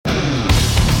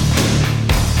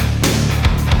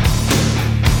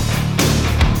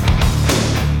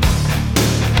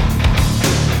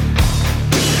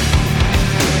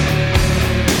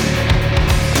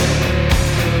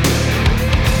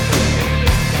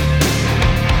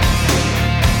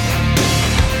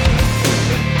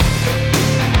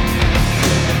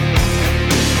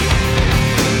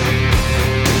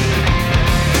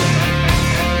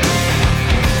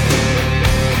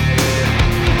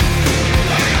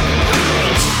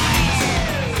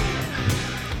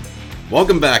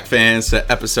Welcome back, fans,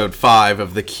 to episode 5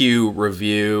 of the Q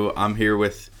Review. I'm here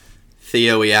with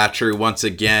Theo Iatru once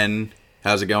again.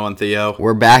 How's it going, Theo?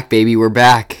 We're back, baby. We're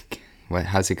back.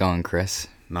 How's it going, Chris?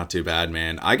 Not too bad,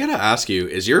 man. I gotta ask you,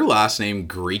 is your last name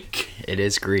Greek? It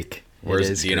is Greek.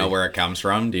 Do you know where it comes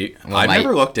from? I've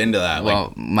never looked into that.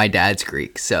 Well, my dad's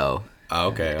Greek, so... Oh,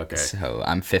 okay. So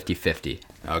I'm 50-50.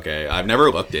 Okay, I've never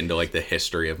looked into, the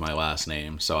history of my last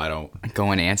name, so I don't... Go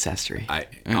on Ancestry.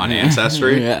 On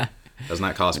Ancestry? Yeah. Doesn't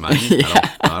that cost money?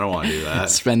 Yeah. I don't want to do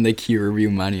that. Spend the Q Review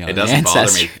money on Ancestry.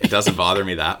 bother me. It doesn't bother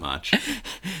me that much.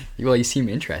 Well, you seem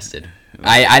interested.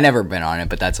 I never been on it,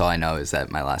 but that's all I know is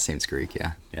that my last name's Greek,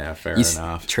 yeah. Yeah, fair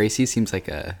enough. Tracy seems like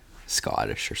a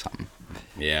Scottish or something.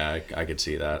 Yeah, I could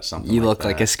see that. Something you like look that.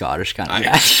 like a Scottish kind of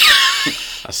guy.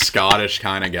 A Scottish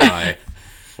kind of guy.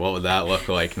 What would that look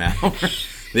like now?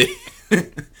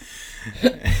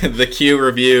 The Q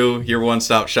Review, your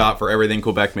one-stop shop for everything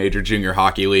Quebec Major Junior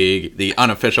Hockey League, the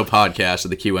unofficial podcast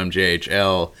of the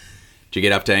QMJHL. Did you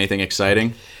get up to anything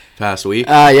exciting past week?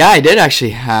 Yeah, I did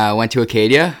actually. Went to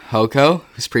Acadia, Hoko.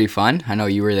 It was pretty fun. I know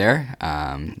you were there.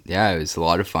 Yeah, it was a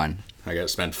lot of fun. I got to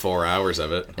spend 4 hours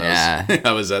of it.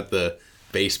 I was at the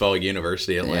Baseball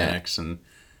University at Lennox, and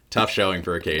tough showing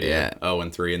for Acadia.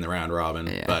 0-3 in the round robin.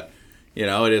 Yeah. But,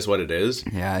 it is what it is.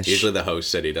 Yeah, usually the host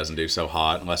city doesn't do so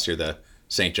hot unless you're the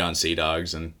St. John Sea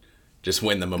Dogs and just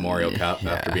win the Memorial Cup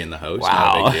after being the host.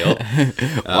 Wow. Not a big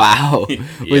deal. Wow.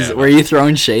 Were you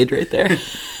throwing shade right there?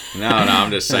 No,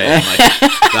 I'm just saying.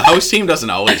 The host team doesn't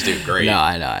always do great. No,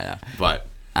 I know. But,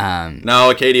 no,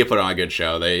 Acadia put on a good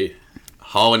show.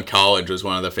 Holland College was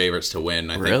one of the favorites to win.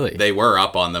 I think they were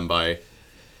up on them by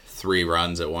 3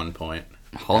 runs at one point.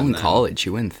 Holland College,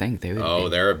 you wouldn't think they would. Oh,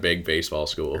 they're a big baseball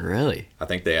school. Really? I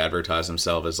think they advertise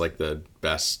themselves as the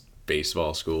best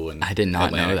baseball school in I did not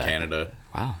Atlanta, know that. Canada.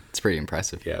 Wow, it's pretty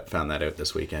impressive. Yeah, found that out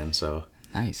this weekend, so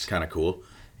nice. It's kind of cool.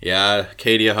 Yeah,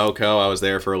 Acadia Hoko, I was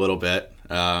there for a little bit.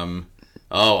 I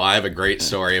have a great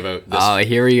story about this. Oh,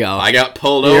 here we go. I got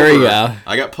pulled over. Here we go.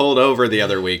 I got pulled over the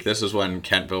other week. This was when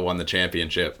Kentville won the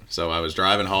championship. So I was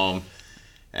driving home,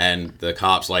 and the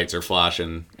cops' lights are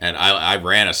flashing, and I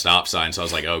ran a stop sign, so I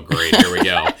was like, oh, great, here we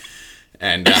go.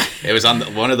 And it was on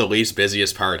one of the least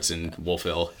busiest parts in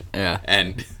Wolfville. Yeah.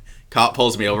 And cop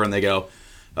pulls me over, and they go,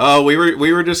 oh, we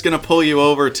were just going to pull you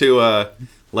over to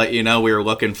let you know we were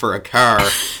looking for a car.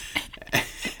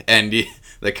 And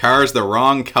the car is the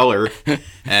wrong color, and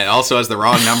it also has the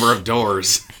wrong number of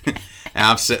doors. And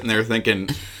I'm sitting there thinking,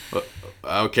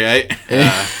 okay.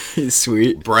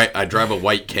 Sweet. Bright. I drive a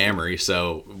white Camry,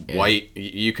 so white.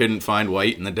 You couldn't find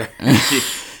white in the dark.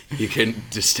 You couldn't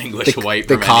distinguish white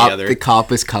from any other. The cop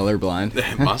was colorblind.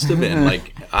 It must have been.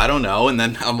 I don't know. And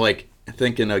then I'm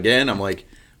thinking again, why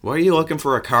are you looking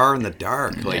for a car in the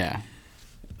dark?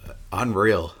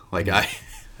 Unreal.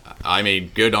 I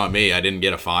mean, good on me. I didn't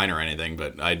get a fine or anything,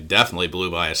 but I definitely blew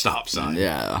by a stop sign.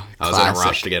 Yeah. I was in a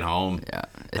rush to get home. Yeah.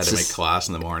 Had to make class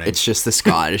in the morning. It's just the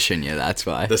Scottish in you, that's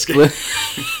why.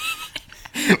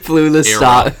 Flew the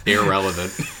stop.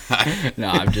 Irrelevant. No,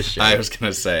 I'm just joking. I was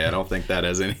going to say, I don't think that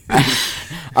has anything.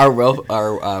 Are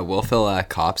Wolfville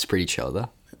cops pretty chill, though?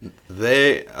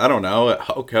 I don't know.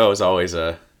 Hoko is always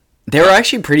a... They were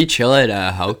actually pretty chill at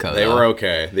Hoko. They were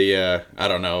okay. I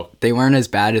don't know. They weren't as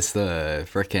bad as the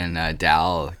frickin'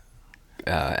 Dal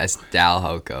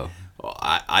Hoko. Well,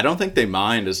 I don't think they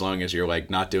mind as long as you're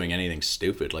not doing anything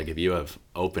stupid. If you have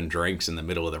open drinks in the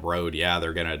middle of the road, yeah,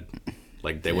 they're gonna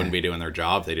they wouldn't be doing their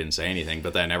job if they didn't say anything.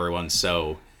 But then everyone's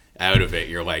so out of it,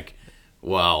 you're like,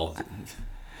 well,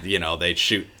 they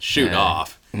shoot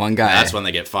off. One guy. That's when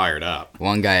they get fired up.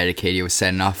 One guy at Acadia was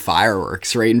setting off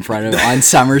fireworks right in front of on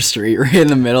Summer Street, right in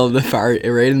the middle of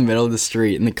the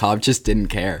street, and the cop just didn't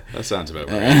care. That sounds about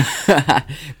right.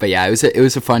 But yeah, it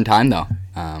was a fun time though.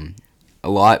 A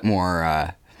lot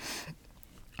more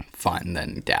fun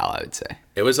than Dal, I would say.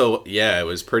 It was it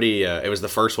was pretty. It was the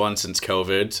first one since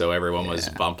COVID, so everyone was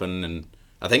bumping, and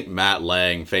I think Matt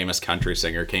Lang, famous country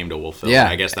singer, came to Wolfville. Yeah,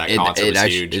 I guess that concert was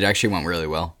huge. It actually went really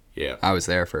well. Yeah, I was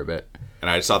there for a bit. And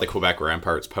I saw the Quebec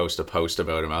Ramparts post a post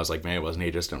about him. I was like, man, wasn't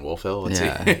he just in Wolfville?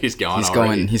 He's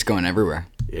gone. He's going everywhere.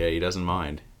 Yeah, he doesn't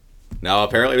mind. No,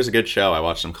 apparently it was a good show. I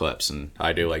watched some clips, and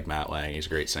I do like Matt Lang. He's a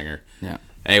great singer. Yeah.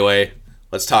 Anyway,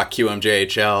 let's talk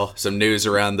QMJHL. Some news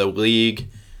around the league.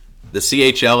 The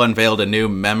CHL unveiled a new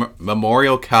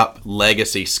Memorial Cup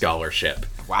Legacy Scholarship.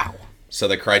 Wow. So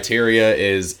the criteria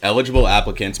is eligible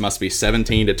applicants must be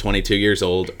 17 to 22 years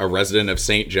old, a resident of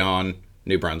St. John,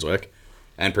 New Brunswick,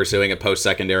 and pursuing a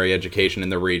post-secondary education in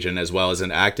the region, as well as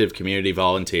an active community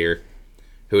volunteer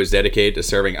who is dedicated to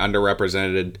serving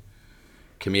underrepresented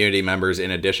community members in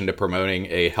addition to promoting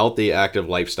a healthy, active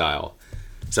lifestyle.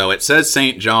 So it says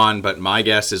St. John, but my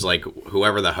guess is like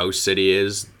whoever the host city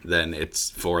is, then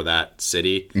it's for that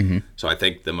city. Mm-hmm. So I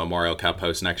think the Memorial Cup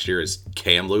host next year is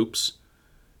Kamloops.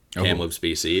 Kamloops,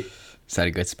 BC. Is that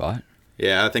a good spot?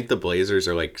 Yeah, I think the Blazers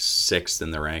are like 6th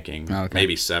in the ranking. Okay.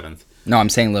 Maybe 7th. No, I'm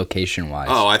saying location-wise.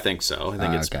 Oh, I think so. I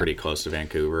think it's pretty close to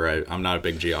Vancouver. I'm not a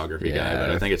big geography guy, but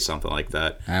I think it's something like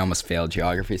that. I almost failed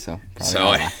geography, so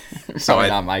probably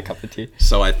not my cup of tea.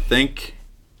 So I think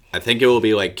it will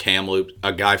be like Kamloops.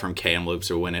 A guy from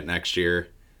Kamloops will win it next year.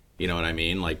 You know what I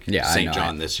mean? Like St.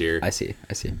 John this year. I see.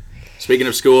 Speaking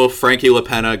of school, Frankie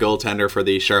LaPena, goaltender for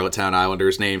the Charlottetown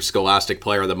Islanders, named Scholastic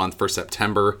Player of the Month for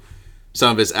September.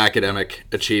 Some of his academic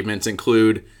achievements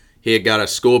include he had got a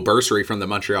school bursary from the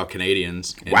Montreal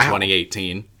Canadiens in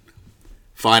 2018.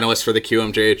 Finalist for the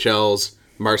QMJHL's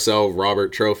Marcel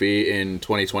Robert Trophy in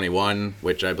 2021,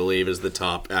 which I believe is the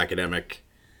top academic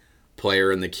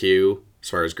player in the Q as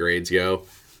far as grades go.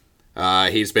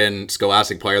 He's been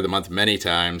Scholastic Player of the Month many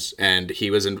times, and he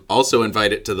was also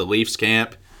invited to the Leafs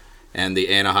camp and the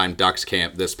Anaheim Ducks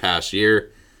camp this past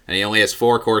year. And he only has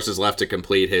 4 courses left to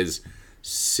complete his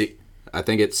I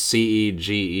think it's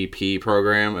CEGEP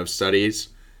program of studies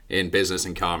in business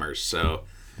and commerce. So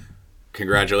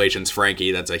congratulations,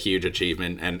 Frankie. That's a huge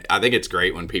achievement. And I think it's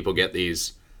great when people get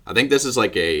these. I think this is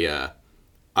like a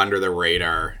under the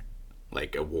radar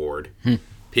like award.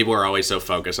 People are always so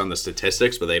focused on the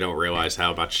statistics, but they don't realize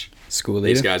how much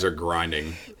these guys are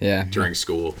grinding during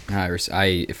school.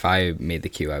 If I made the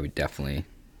Q, I would definitely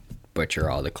butcher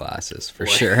all the classes for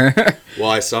sure. Well,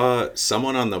 I saw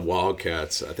someone on the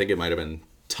Wildcats. I think it might have been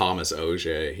Thomas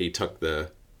Auger. He took the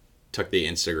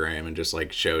Instagram and just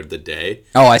like showed the day.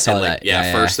 Oh, I saw that.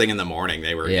 Yeah, first thing in the morning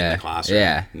they were in the classroom.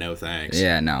 Yeah, no thanks.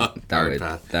 Yeah, no,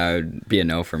 that would be a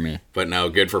no for me. But no,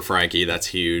 good for Frankie. That's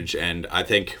huge. And I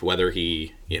think whether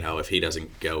he, if he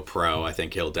doesn't go pro, I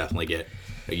think he'll definitely get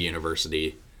a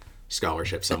university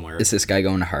scholarship somewhere. Is this guy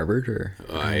going to Harvard or?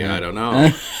 I don't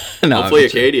know. No, hopefully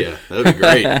Acadia. That would be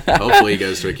great. Hopefully he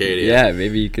goes to Acadia. Yeah,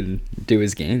 maybe you can do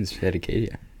his games at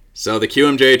Acadia. So the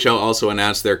QMJHL also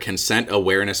announced their consent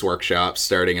awareness workshop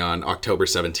starting on October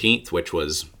 17th, which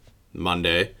was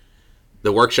Monday.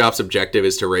 The workshop's objective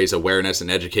is to raise awareness and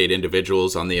educate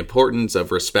individuals on the importance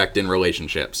of respect in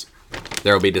relationships.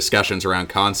 There will be discussions around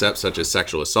concepts such as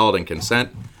sexual assault and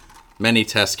consent. Many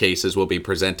test cases will be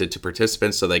presented to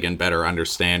participants so they can better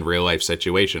understand real-life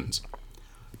situations.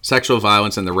 Sexual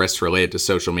violence and the risks related to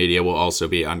social media will also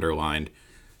be underlined.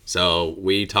 So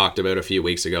we talked about a few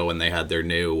weeks ago when they had their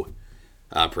new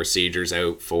procedures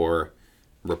out for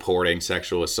reporting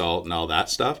sexual assault and all that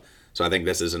stuff. So I think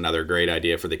this is another great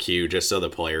idea for the Q, just so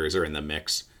the players are in the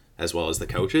mix as well as the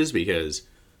coaches, because,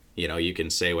 you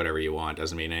can say whatever you want.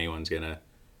 Doesn't mean anyone's going to,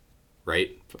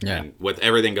 right? Yeah. And with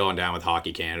everything going down with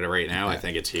Hockey Canada right now, I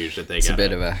think it's huge that it's a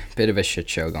bit of a shit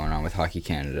show going on with Hockey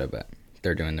Canada, but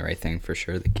they're doing the right thing for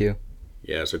sure, the Q.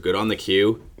 Yeah, so good on the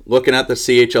Q. Looking at the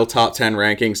CHL top 10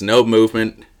 rankings, no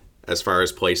movement as far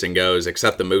as placing goes,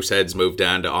 except the Mooseheads moved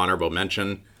down to honorable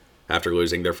mention after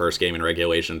losing their first game in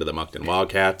regulation to the Moncton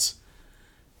Wildcats.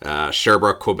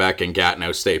 Sherbrooke, Quebec, and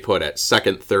Gatineau stay put at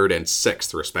 2nd, 3rd, and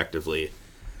 6th, respectively.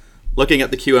 Looking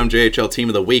at the QMJHL Team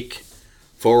of the Week,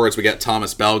 forwards, we got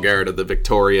Thomas Bellegarde of the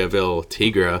Victoriaville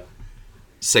Tigre,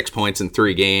 6 points in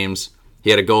 3 games. He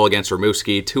had a goal against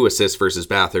Rimouski, 2 assists versus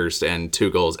Bathurst, and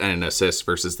 2 goals and an assist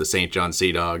versus the St. John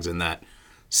Sea Dogs in that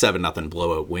 7-0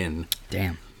 blowout win.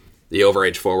 Damn. The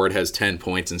overage forward has 10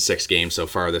 points in 6 games so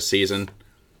far this season.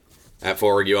 At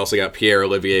forward, you also got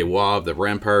Pierre-Olivier Waugh of the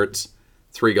Ramparts,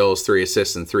 3 goals, 3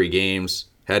 assists in 3 games.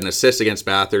 Had an assist against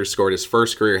Bathurst, scored his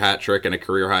first career hat trick and a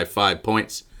career-high 5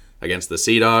 points against the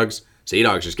Sea Dogs. Sea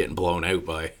Dogs just getting blown out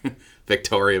by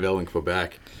Victoriaville and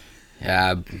Quebec.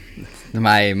 Yeah,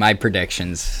 my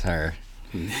predictions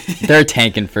they're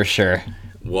tanking for sure.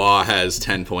 Waugh has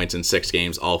 10 points in 6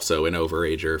 games, also an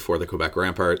overager for the Quebec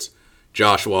Ramparts.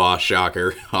 Josh Waugh,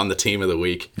 shocker, on the Team of the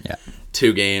Week. Yeah.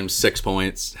 2 games, 6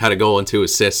 points. Had a goal and 2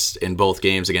 assists in both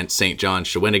games against St. John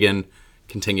Shawinigan.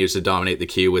 Continues to dominate the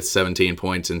Q with 17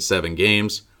 points in 7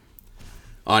 games.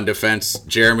 On defense,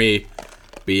 Jeremy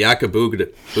Biakabudica,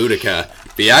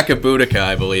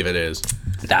 I believe it is.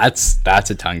 That's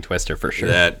a tongue twister for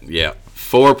sure.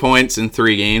 4 points in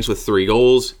 3 games with 3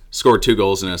 goals. Scored 2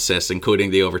 goals and assists,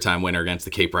 including the overtime winner against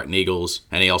the Cape Breton Eagles.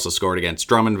 And he also scored against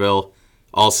Drummondville.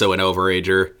 Also an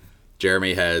overager.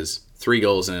 Jeremy has 3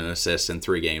 goals and an assist in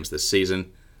 3 games this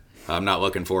season. I'm not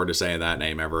looking forward to saying that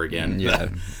name ever again. Yeah,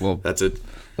 well, that's it.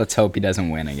 Let's hope he doesn't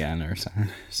win again or something.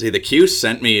 See, the Q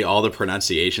sent me all the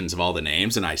pronunciations of all the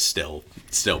names, and I still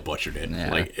butchered it.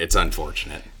 Yeah. Like, it's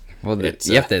unfortunate. Well,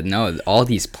 you have to know all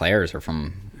these players are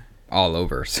from all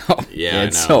over. So Yeah,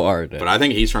 it's so hard. But I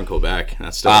think he's from Quebec.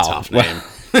 That's still a tough name.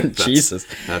 Jesus.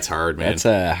 That's hard, man. That's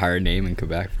a hard name in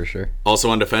Quebec for sure. Also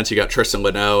on defense, you got Tristan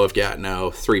Leno of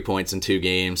Gatineau, 3 points in 2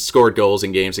 games. Scored goals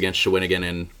in games against Shawinigan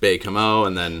and Baie-Comeau,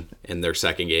 and then in their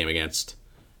second game against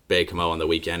Baie-Comeau on the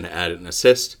weekend, added an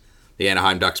assist. The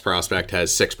Anaheim Ducks prospect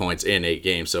has 6 points in 8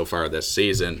 games so far this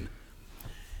season.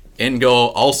 In goal,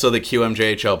 also the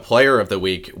QMJHL Player of the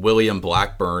Week, William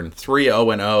Blackburn,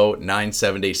 3-0-0,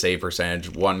 970 save percentage,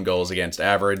 1 goals against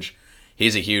average.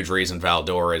 He's a huge reason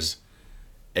Val-d'Or is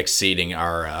exceeding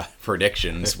our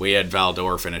predictions. We had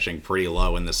Val-d'Or finishing pretty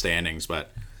low in the standings,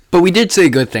 but we did say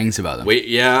good things about them.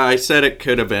 I said it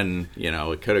could have been,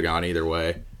 it could have gone either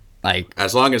way. Like,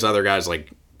 as long as other guys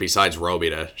besides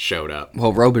Robida showed up.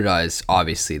 Well, Robida is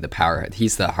obviously the power.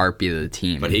 He's the heartbeat of the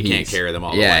team. But he can't carry them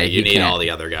all the way. You need all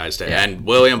the other guys to. Yeah. And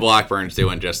William Blackburn's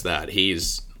doing just that.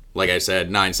 He's, like I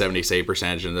said, 970 save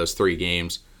percentage in those 3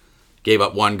 games. Gave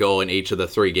up 1 goal in each of the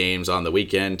 3 games on the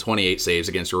weekend. 28 saves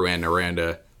against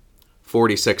Rouen-Noranda.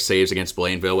 46 saves against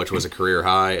Blainville, which was a career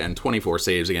high. And 24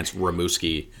 saves against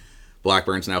Rimouski.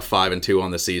 Blackburn's now 5-2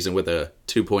 on the season with a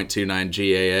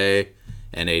 2.29 GAA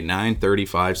and a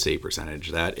 935 save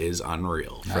percentage. That is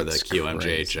unreal for the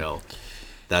QMJHL. Crazy.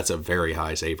 That's a very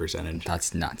high save percentage.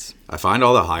 That's nuts. I find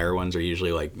all the higher ones are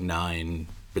usually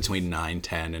between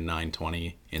 910 and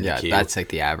 920 in the Q. Yeah, that's like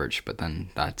the average, but then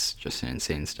that's just an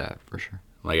insane stat for sure.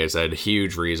 Like I said,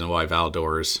 huge reason why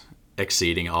Val-d'Or's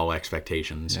exceeding all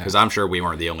expectations, because I'm sure we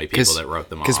weren't the only people that wrote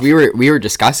them off. Because we were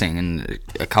discussing in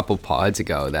a couple pods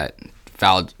ago that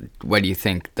what do you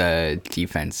think the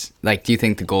defense, do you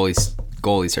think the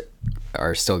goalies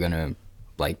are still gonna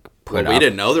put up? We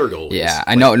didn't know their goalies. Yeah,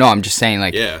 I know. No, I'm just saying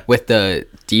with the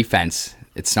defense,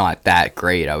 it's not that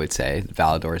great. I would say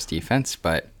Val-d'Or's defense,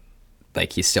 but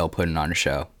he's still putting on a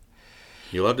show.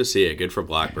 You love to see it. Good for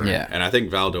Blackburn. Yeah, and I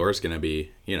think Val-d'Or's gonna be.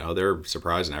 They're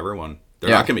surprising everyone. They're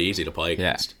not gonna be easy to play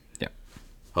against. Yeah.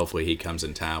 Hopefully he comes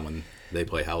in town when they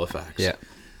play Halifax. Yeah.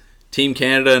 Team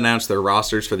Canada announced their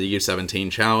rosters for the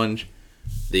U17 Challenge.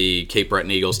 The Cape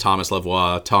Breton Eagles' Thomas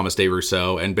Lavoie, Thomas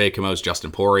Desrousseaux, and Baie-Comeau's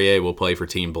Justin Poirier will play for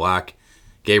Team Black.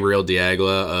 Gabriel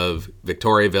Diagla of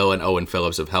Victoriaville and Owen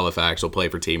Phillips of Halifax will play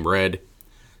for Team Red.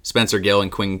 Spencer Gill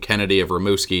and Quinn Kennedy of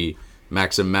Rimouski,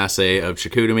 Maxim Massé of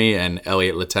Chicoutimi, and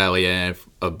Elliot Letellier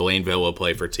of Blainville will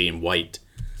play for Team White.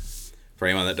 For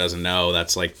anyone that doesn't know,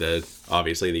 that's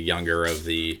obviously the younger of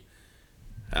the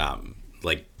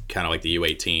kind of like the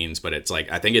U18s, but it's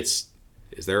I think is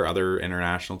there other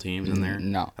international teams in there?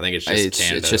 No. I think it's just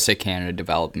Canada. It's just a Canada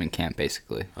development camp,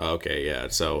 basically. Okay, yeah.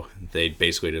 So they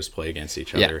basically just play against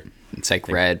each other. Yeah. It's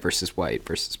red versus white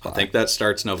versus black. I think that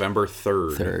starts November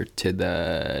 3rd. 3rd to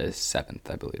the 7th,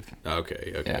 I believe.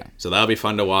 Okay. Yeah. So that'll be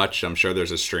fun to watch. I'm sure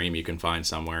there's a stream you can find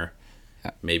somewhere.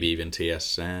 Yeah. Maybe even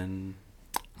TSN.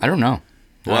 I don't know.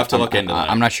 We'll have to look into that.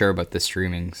 I'm not sure about the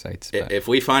streaming sites. But. If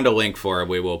we find a link for it,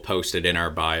 we will post it in our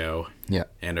bio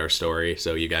and our story,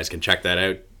 so you guys can check that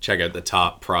out. Check out the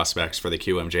top prospects for the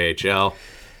QMJHL.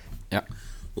 Yeah.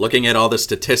 Looking at all the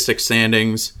statistics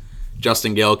standings,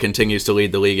 Justin Gill continues to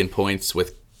lead the league in points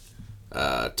with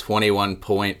 21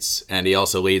 points, and he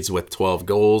also leads with 12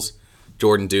 goals.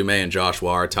 Jordan Dumais and Josh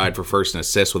Waugh are tied for first in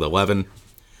assists with 11.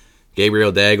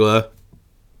 Gabriel Dagla,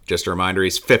 just a reminder,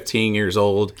 he's 15 years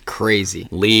old. Crazy.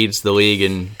 Leads the league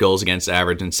in goals against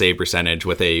average and save percentage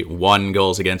with a 1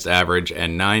 goals against average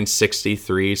and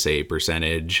 963 save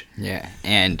percentage. Yeah,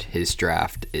 and his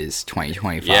draft is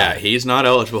 2025. Yeah, he's not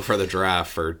eligible for the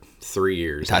draft for 3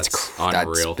 years. That's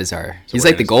unreal. That's bizarre. So he's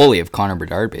like the goalie of Connor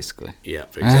Bedard, basically. Yeah,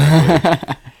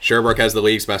 exactly. Sherbrooke has the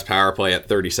league's best power play at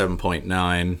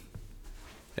 37.9,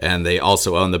 and they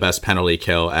also own the best penalty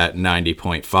kill at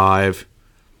 90.5.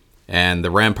 And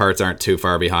the Ramparts aren't too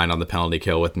far behind on the penalty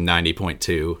kill with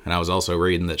 90.2. And I was also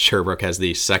reading that Sherbrooke has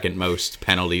the second most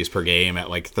penalties per game at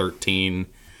 13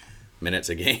 minutes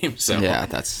a game. So yeah,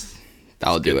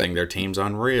 that'll do it. Good thing their team's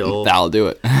unreal. That'll do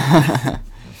it.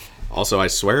 Also, I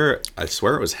swear it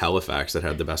was Halifax that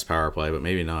had the best power play, but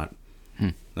maybe not.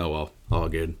 Oh well, all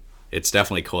good. It's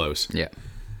definitely close. Yeah.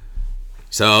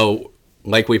 So,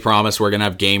 like we promised, we're gonna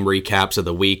have game recaps of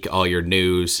the week, all your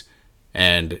news.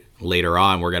 And later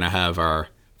on, we're going to have our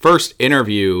first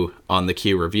interview on the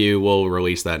Q Review. We'll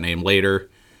release that name later.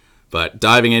 But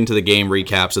diving into the game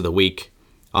recaps of the week,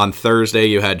 on Thursday,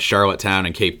 you had Charlottetown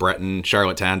and Cape Breton.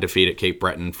 Charlottetown defeated Cape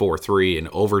Breton 4-3 in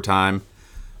overtime.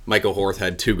 Michael Horth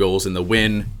had 2 goals in the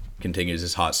win, continues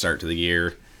his hot start to the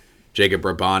year. Jacob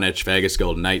Rabanich, Vegas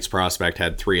Golden Knights prospect,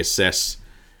 had 3 assists.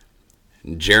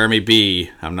 Jeremy B,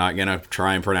 I'm not going to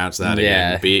try and pronounce that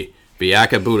again.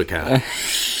 Biaka Budaka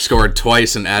scored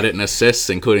twice and added an assist,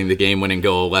 including the game-winning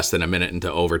goal less than a minute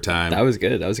into overtime. That was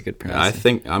good. That was a good pronunciation. I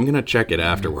think I'm going to check it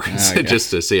afterwards just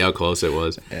to see how close it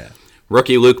was. Yeah.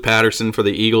 Rookie Luke Patterson for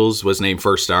the Eagles was named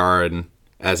first star, and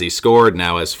as he scored,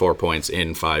 now has 4 points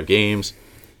in 5 games.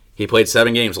 He played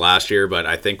 7 games last year, but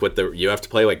I think you have to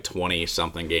play like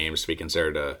 20-something games to be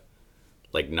considered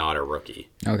not a rookie.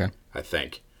 Okay. I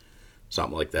think.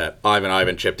 Something like that.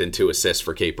 Ivan chipped in 2 assists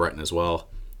for Cape Breton as well.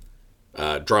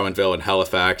 Drummondville and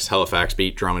Halifax. Halifax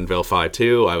beat Drummondville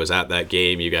 5-2. I was at that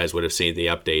game. You guys would have seen the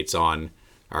updates on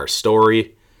our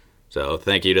story. So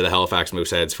thank you to the Halifax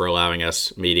Mooseheads for allowing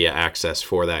us media access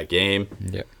for that game.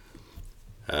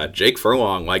 Yeah. Jake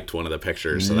Furlong liked one of the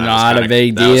pictures. So not a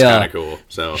big deal. That was kind of cool.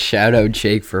 So shout out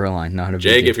Jake Furlong. Not a big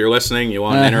Jake, deal. if you're listening, you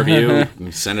want an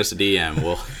interview, send us a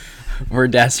DM. We're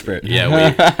desperate.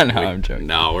 Yeah, I'm joking.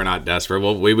 No, we're not desperate.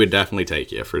 Well, we would definitely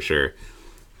take you for sure.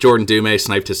 Jordan Dume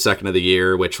sniped his second of the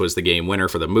year, which was the game winner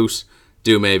for the Moose.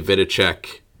 Dume,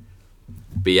 Vidicek,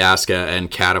 Biasca,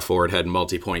 and Cataford had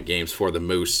multi-point games for the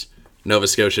Moose. Nova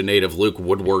Scotia native Luke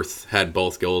Woodworth had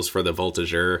both goals for the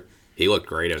Voltigeur. He looked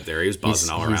great out there. He was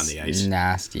buzzing all around the ice.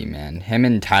 Nasty, man. Him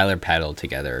and Tyler Peddle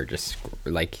together are just,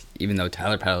 even though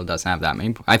Tyler Peddle doesn't have that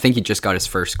many, I think he just got his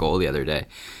first goal the other day.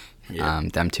 Yeah.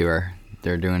 Them two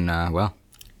they're doing well.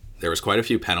 There was quite a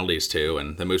few penalties, too,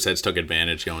 and the Mooseheads took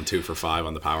advantage going 2 for 5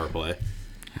 on the power play.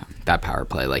 Yeah, that power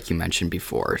play, like you mentioned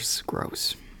before, is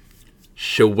gross.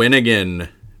 Shawinigan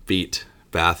beat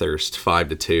Bathurst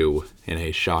 5-2 in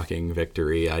a shocking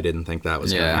victory. I didn't think that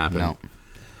was going to happen. No.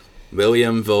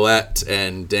 William Villette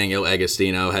and Daniel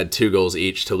Agostino had 2 goals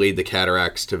each to lead the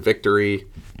Cataracts to victory.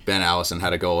 Ben Allison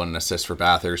had a goal and an assist for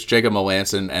Bathurst. Jacob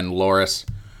Melanson and Loris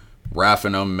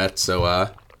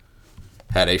Raffinometsoa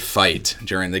had a fight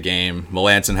during the game.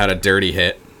 Melanson had a dirty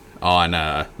hit on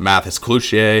Mathis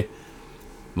Cloutier.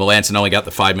 Melanson only got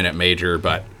the 5-minute major,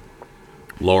 but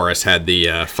Loris had the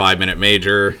 5-minute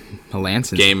major,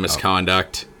 game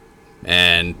misconduct,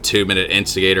 and 2-minute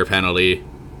instigator penalty.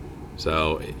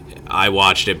 So I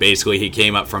watched it. Basically, he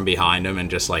came up from behind him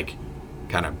and just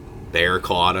kind of bear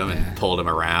clawed him and pulled him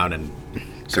around and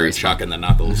started chucking the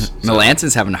knuckles.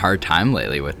 Melanson's having a hard time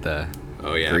lately with the...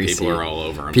 Oh yeah, greasy. people are all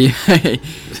over him.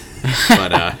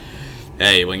 But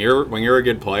hey, when you're a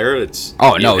good player, hit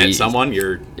someone,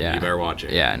 you better watch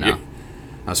it. Yeah, no.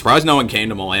 I'm surprised no one came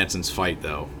to Melanson's fight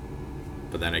though.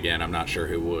 But then again, I'm not sure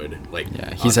who would.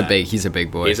 He's a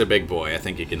big boy. He's a big boy. I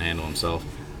think he can handle himself.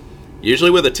 Usually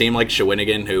with a team like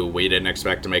Shawinigan, who we didn't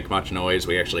expect to make much noise,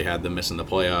 we actually had them missing the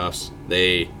playoffs.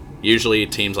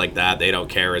 Teams like that, they don't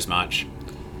care as much.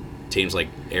 Teams like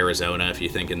Arizona, if you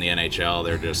think in the NHL,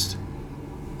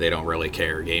 they don't really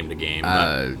care game to game.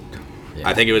 But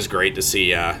I think it was great to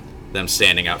see them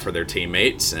standing up for their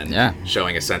teammates and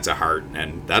showing a sense of heart.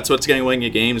 And that's what's going to win you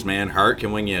games, man. Heart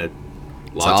can win you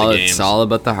lots of games. It's all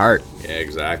about the heart. Yeah,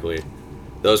 exactly.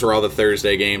 Those were all the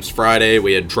Thursday games. Friday,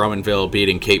 we had Drummondville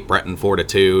beating Cape Breton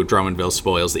 4-2. Drummondville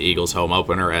spoils the Eagles' home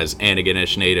opener as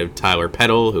Antigonish native Tyler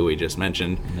Peddle, who we just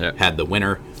mentioned, had the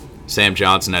winner. Sam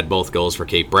Johnson had both goals for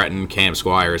Cape Breton. Cam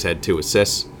Squires had 2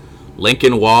 assists.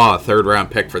 Lincoln Waugh, a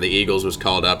third-round pick for the Eagles, was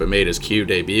called up and made his Q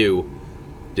debut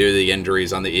due to the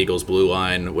injuries on the Eagles' blue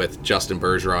line with Justin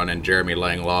Bergeron and Jeremy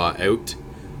Langlaw out.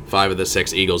 5 of the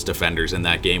 6 Eagles defenders in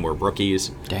that game were rookies.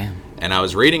 Damn. And I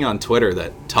was reading on Twitter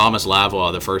that Thomas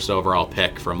Lavoie, the first overall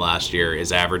pick from last year,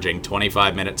 is averaging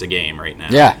 25 minutes a game right now.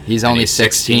 Yeah, he's only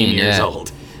 16 years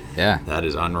old. Yeah. That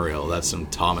is unreal. That's some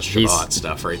Thomas Chabot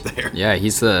stuff right there. Yeah,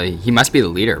 he must be the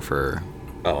leader for...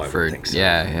 Oh, I think so.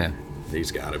 Yeah.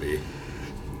 He's got to be.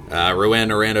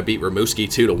 Rouen-Noranda beat Rimouski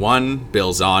 2-1.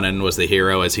 Bill Zonin was the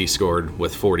hero as he scored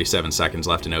with 47 seconds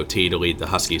left in OT to lead the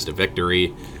Huskies to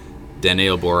victory.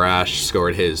 Daniel Borash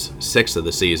scored his 6th of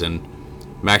the season.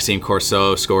 Maxime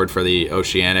Corso scored for the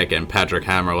Oceanic, and Patrick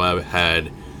Hammerlev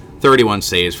had 31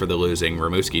 saves for the losing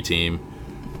Rimouski team.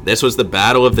 This was the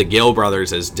battle of the Gill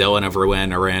brothers as Dylan of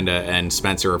Rouen-Noranda and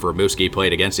Spencer of Rimouski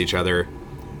played against each other.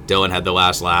 Dylan had the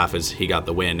last laugh as he got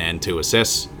the win and 2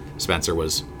 assists. Spencer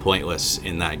was pointless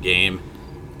in that game.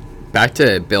 Back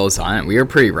to Bill Zonin, we were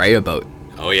pretty right about.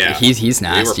 Oh yeah, he's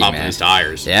nasty, we were pumping man. his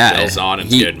tires. Yeah, Bill Zonin's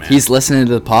good, man. He's listening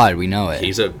to the pod. We know it.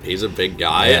 He's a big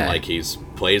guy, and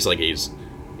plays like he's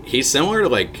similar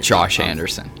to Josh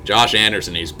Anderson. Josh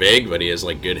Anderson, he's big, but he has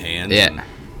good hands. Yeah.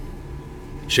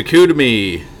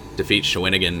 Chicoutimi defeats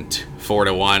Shawinigan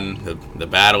 4-1. The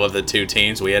battle of the two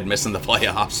teams we had missing the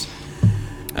playoffs.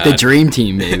 The dream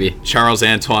team, maybe.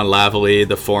 Charles-Antoine Lavallée,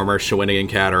 the former Shawinigan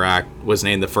Cataract, was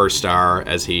named the first star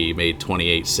as he made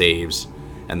 28 saves.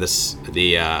 And the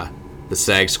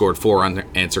Sags scored 4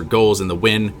 unanswered goals in the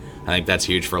win. I think that's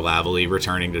huge for Lavely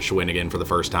returning to Shawinigan for the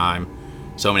first time.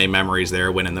 So many memories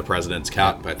there, winning the President's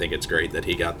Cup. I think it's great that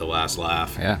he got the last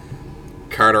laugh. Yeah.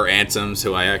 Carter Ansems,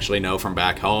 who I actually know from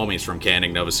back home, he's from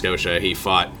Canning, Nova Scotia. He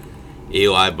fought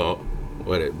Eli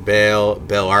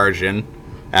Belargin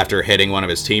after hitting one of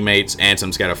his teammates.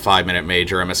 Ansem's got a 5-minute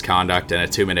major, a misconduct, and a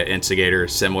 2-minute instigator.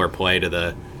 Similar play to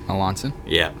the... Melanson?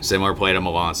 Yeah, similar play to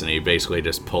Melanson. He basically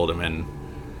just pulled him in.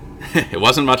 It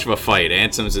wasn't much of a fight.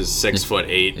 Ansem's is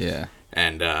 6'8". Yeah.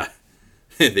 And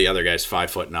the other guy's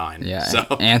 5'9". Yeah, so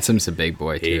Ansem's a big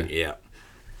boy, too. Yeah.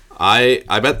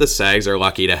 I bet the Sags are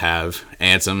lucky to have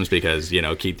Ansems because,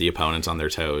 keep the opponents on their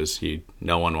toes.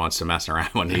 No one wants to mess around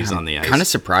when he's on the ice. Kind of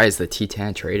surprised that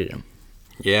T10 traded him.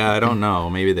 Yeah, I don't know.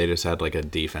 Maybe they just had like a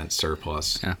defense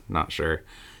surplus. Yeah. Not sure.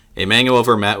 Emmanuel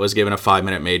Vermette was given a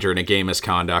 5-minute major in a game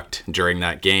misconduct during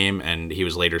that game, and he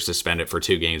was later suspended for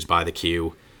 2 games by the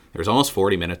Q. There was almost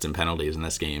 40 minutes in penalties in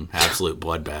this game. Absolute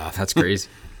bloodbath. That's crazy.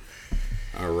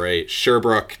 All right.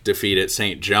 Sherbrooke defeated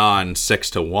St. John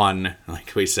 6-1,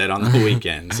 like we said on the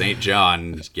weekend. St.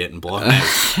 John is getting blown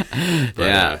out. But,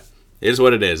 yeah. It is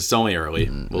what it is. It's only early.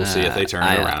 We'll see if they turn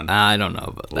it around. I don't know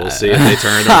about that. We'll see if they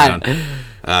turn it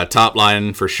around. Top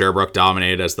line for Sherbrooke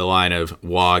dominated as the line of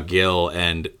Wah Gill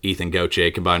and Ethan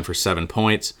Gauthier combined for 7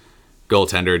 points.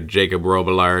 Goaltender Jacob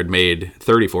Robillard made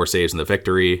 34 saves in the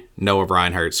victory. Noah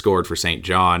Reinhardt scored for St.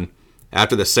 John.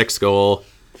 After the 6th goal,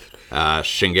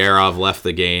 Shingarov left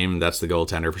the game. That's the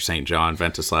goaltender for St. John.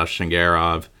 Ventislav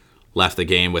Shingarov left the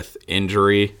game with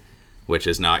injury, which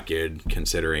is not good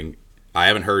considering I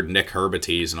haven't heard Nick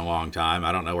Herbites in a long time.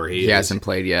 I don't know where he is. He hasn't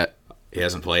played yet. He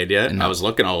hasn't played yet? No. I was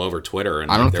looking all over Twitter,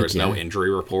 and there was no injury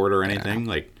report or anything. Yeah.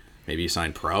 Like, maybe he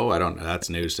signed pro? I don't know. That's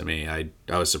news to me. I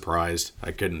was surprised.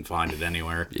 I couldn't find it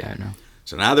anywhere. Yeah, I know.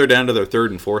 So now they're down to their 3rd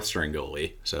and 4th string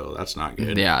goalie, so that's not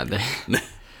good. Yeah.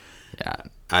 Yeah.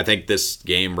 I think this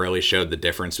game really showed the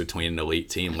difference between an elite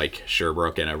team like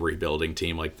Sherbrooke and a rebuilding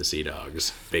team like the Sea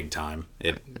Dogs. Big time.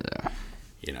 It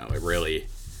really...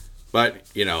 But,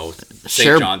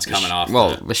 St. John's coming off.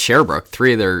 With Sherbrooke,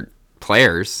 3 of their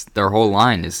players, their whole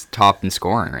line is top in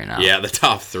scoring right now. Yeah, the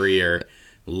top 3 are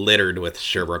littered with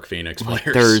Sherbrooke Phoenix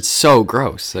players. They're so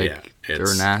gross. They're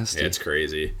nasty. It's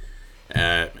crazy.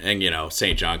 And,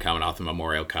 St. John coming off the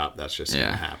Memorial Cup, that's just going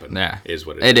to happen. Yeah. Is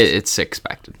what it is. It's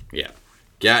expected. Yeah.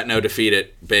 Gatineau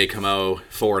defeated Baie-Comeau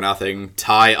 4-0.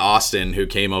 Ty Austin, who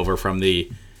came over from the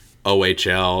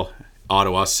OHL,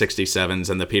 Ottawa 67s,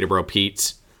 and the Peterborough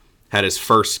Petes, had his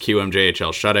first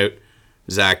QMJHL shutout.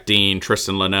 Zach Dean,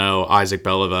 Tristan Leno, Isaac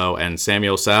Bellevaux, and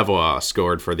Samuel Savoie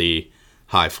scored for the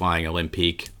high-flying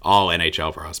Olympique, all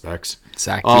NHL prospects.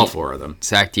 All 4 of them.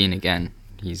 Zach Dean, again,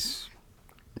 he's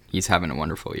having a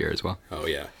wonderful year as well. Oh,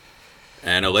 yeah.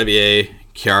 And Olivier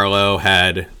Chiarlo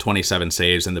had 27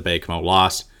 saves in the Baie-Comeau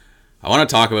loss. I want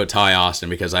to talk about Ty Austin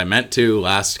because I meant to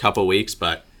last couple weeks,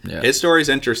 but his story's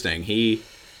interesting. He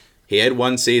had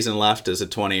 1 season left as a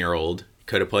 20-year-old.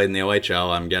 Could have played in the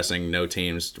OHL. I'm guessing no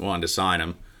teams wanted to sign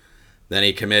him. Then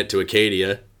he committed to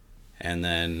Acadia, and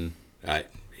then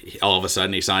all of a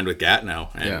sudden he signed with Gatineau.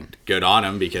 And good on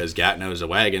him because Gatineau's a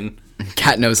wagon.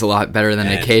 Gatineau's a lot better than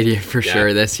Acadia for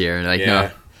sure this year.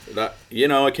 Acadia's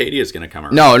going to come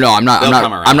around. No, I'm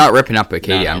not ripping up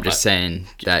Acadia. I'm just saying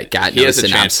that Gatineau's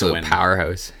an absolute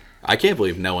powerhouse. I can't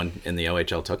believe no one in the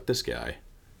OHL took this guy.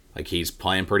 Like, he's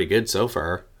playing pretty good so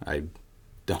far. I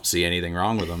don't see anything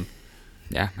wrong with him.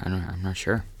 Yeah, I'm not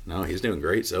sure. No, he's doing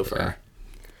great so far.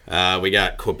 We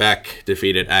got Quebec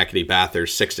defeated Acadie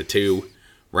Bathurst 6-2.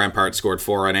 Rampart scored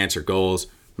 4 unanswered goals.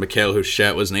 Mikhail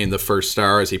Huchette was named the first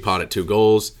star as he potted 2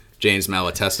 goals. James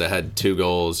Malatesta had 2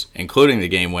 goals, including the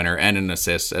game winner and an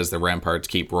assist as the Ramparts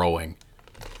keep rolling.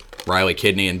 Riley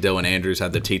Kidney and Dylan Andrews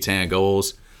had the T10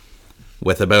 goals.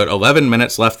 With about 11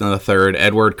 minutes left in the third,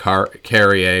 Edward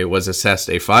Carrier was assessed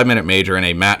a 5-minute major and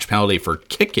a match penalty for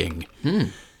kicking.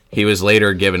 He was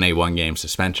later given a 1-game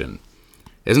suspension.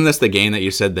 Isn't this the game that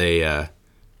you said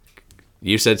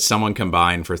you said someone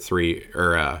combined for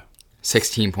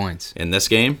 16 points in this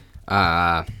game?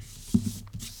 No.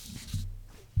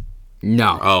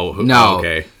 No.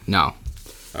 Okay. No.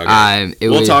 Okay.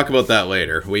 We'll talk about that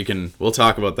later. We'll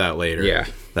talk about that later. Yeah.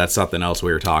 That's something else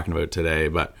we were talking about today,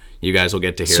 but you guys will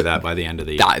get to hear that by the end of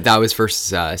the that was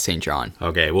versus St. John.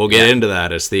 Okay, we'll get into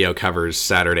that as Theo covers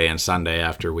Saturday and Sunday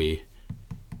after we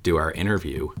do our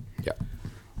interview. Yeah.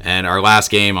 And our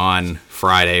last game on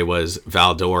Friday was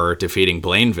Val-d'Or defeating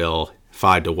Blainville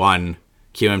 5-1.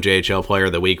 QMJHL Player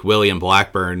of the Week William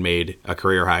Blackburn made a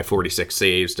career-high 46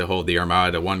 saves to hold the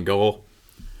Armada to 1 goal.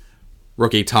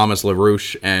 Rookie Thomas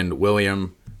LaRouche and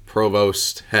William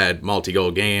Provost had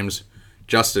multi-goal games.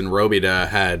 Justin Robida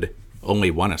had only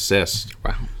 1 assist.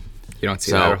 Wow. You don't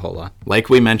see So, that a whole lot. like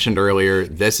we mentioned earlier,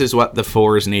 this is what the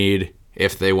Fours need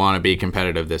if they want to be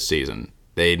competitive this season.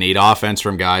 They need offense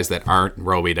from guys that aren't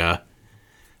Robida.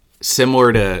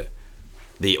 Similar to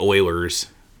the Oilers,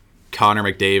 Connor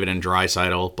McDavid and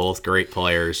Draisaitl, both great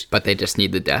players. But they just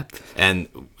need the depth. And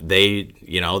they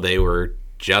were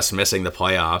just missing the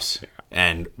playoffs.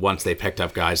 And once they picked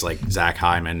up guys like Zach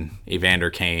Hyman, Evander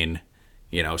Kane,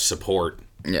 support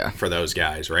for those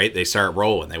guys, right? They start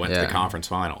rolling. They went to the conference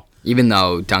final. Even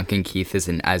though Duncan Keith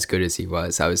isn't as good as he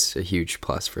was, that was a huge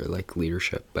plus for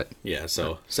leadership. But yeah,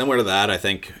 so similar to that, I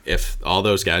think if all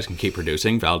those guys can keep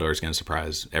producing, Valdor's going to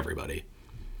surprise everybody.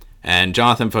 And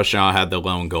Jonathan Fauchon had the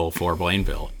lone goal for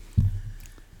Blainville.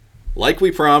 Like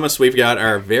we promised, we've got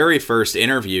our very first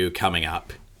interview coming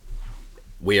up.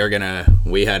 We had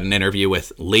an interview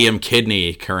with Liam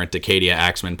Kidney, current Acadia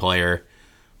Axeman player,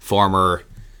 former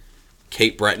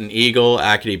Cape Breton Eagle,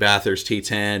 Acadie Bathurst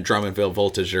Titan, Drummondville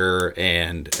Voltigeur,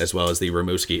 and as well as the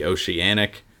Rimouski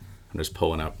Oceanic. I'm just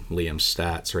pulling up Liam's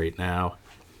stats right now.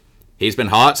 He's been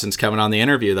hot since coming on the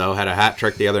interview, though. Had a hat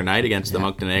trick the other night against the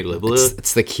Moncton Blue.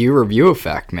 It's the Q review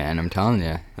effect, man. I'm telling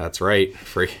you. That's right.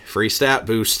 Free stat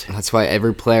boost. That's why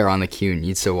every player on the Q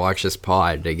needs to watch this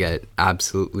pod to get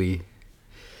absolutely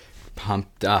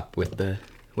pumped up with the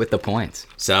points.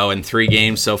 So in 3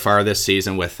 games so far this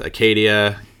season with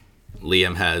Acadia,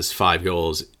 Liam has 5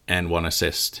 goals and 1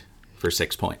 assist for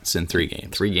 6 points in 3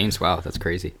 games. 3 games, wow, that's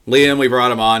crazy. Liam, we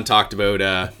brought him on, talked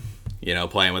about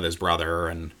playing with his brother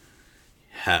and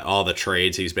all the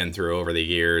trades he's been through over the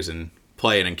years and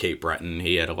playing in Cape Breton.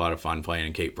 He had a lot of fun playing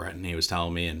in Cape Breton, he was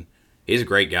telling me, and he's a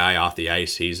great guy off the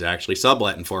ice. He's actually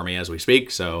subletting for me as we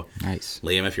speak, so nice.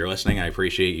 Liam, if you're listening, I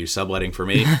appreciate you subletting for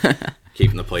me,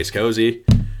 keeping the place cozy.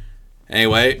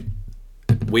 Anyway,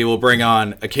 we will bring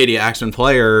on Acadia Axeman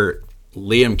player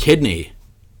Liam Kidney.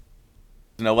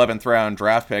 An 11th round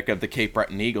draft pick of the Cape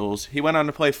Breton Eagles. He went on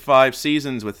to play 5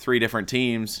 seasons with 3 different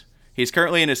teams. He's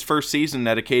currently in his first season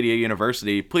at Acadia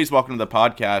University. Please welcome to the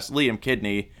podcast, Liam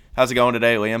Kidney. How's it going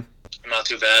today, Liam? Not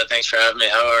too bad. Thanks for having me.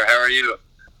 How are you?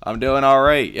 I'm doing all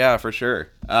right. Yeah, for sure.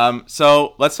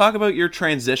 So let's talk about your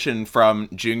transition from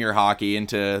junior hockey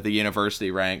into the university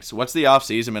ranks. What's the off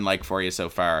season been like for you so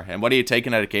far, and what are you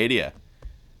taking at Acadia?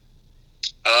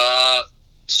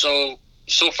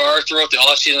 So far throughout the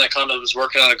off season, I kind of was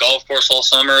working on a golf course all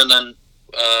summer, and then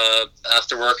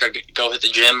after work, I go hit the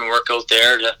gym and work out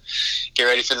there to get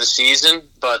ready for the season.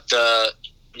 But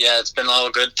it's been all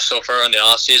good so far in the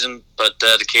off season. But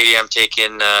at Acadia, I'm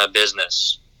taking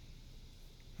business.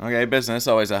 Okay, business,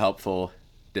 always a helpful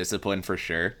discipline for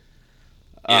sure.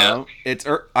 Yeah.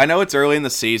 I know it's early in the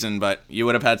season, but you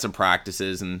would have had some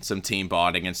practices and some team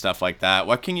bonding and stuff like that.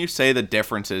 What can you say the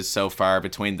differences so far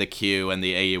between the Q and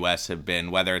the AUS have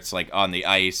been, whether it's like on the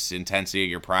ice, intensity of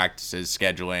your practices,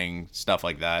 scheduling, stuff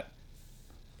like that?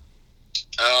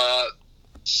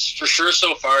 For sure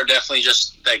so far, definitely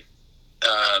just like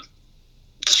the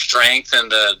strength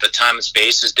and the time and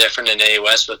space is different in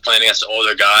AUS with playing against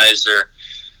older guys.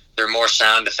 They're more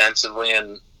sound defensively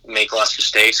and make less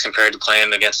mistakes compared to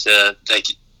playing against in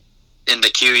the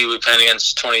Q you were playing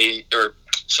against you were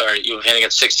playing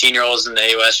against 16-year-olds. In the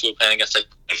AUS you were playing against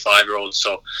 25-year-olds,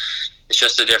 so it's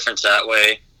just a difference that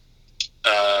way.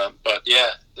 But yeah,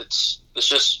 it's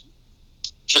just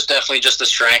definitely just the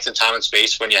strength and time and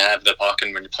space when you have the puck,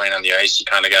 and when you're playing on the ice you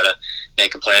kind of got to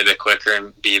make a play a bit quicker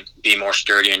and be more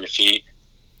sturdy on your feet.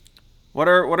 What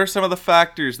are some of the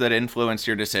factors that influenced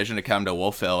your decision to come to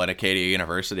Wolfville at Acadia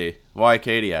University? Why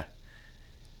Acadia?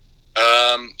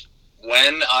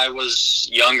 When I was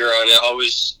younger, I'd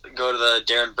always go to the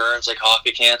Darren Burns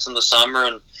hockey camps in the summer,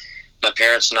 and my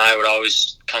parents and I would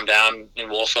always come down in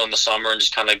Wolfville in the summer and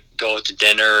just kind of go out to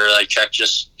dinner or check,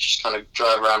 just kind of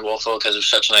drive around Wolfville because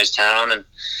it's such a nice town, and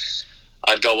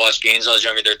I'd go watch games when I was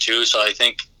younger there too. So I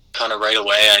think kind of right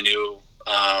away I knew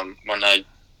when I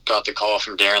got the call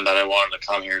from Darren that I wanted to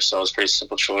come here, so it was a pretty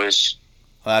simple choice.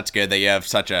 Well, that's good that you have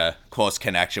such a close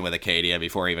connection with Acadia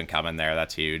before even coming there.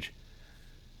 That's huge.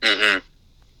 Mm-hmm.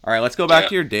 All right, let's go back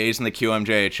to your days in the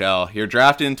QMJHL. You're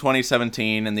drafted in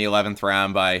 2017 in the 11th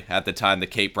round by, at the time, the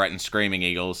Cape Breton Screaming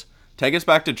Eagles. Take us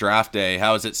back to draft day.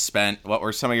 How was it spent? What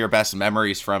were some of your best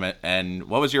memories from it? And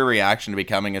what was your reaction to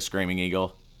becoming a Screaming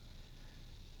Eagle?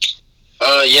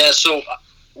 So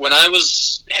when I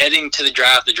was heading to the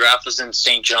draft was in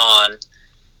St. John,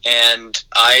 and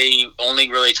I only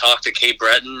really talked to Cape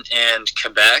Breton and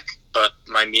Quebec, but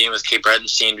my meeting with Cape Breton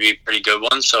seemed to be a pretty good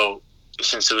one, so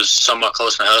since it was somewhat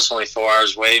close to my house, only 4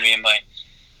 hours away,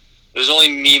 it was only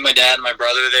me, my dad, and my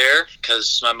brother there,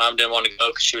 because my mom didn't want to go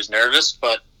because she was nervous,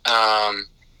 but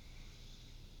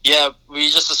Yeah, we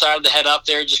just decided to head up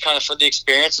there just kind of for the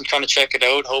experience and kind of check it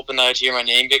out, hoping that I'd hear my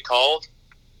name get called.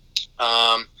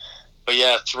 But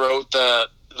yeah, throughout the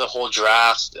whole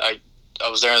draft, I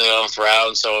was there in the 11th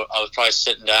round, so I was probably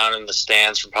sitting down in the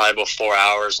stands for probably about 4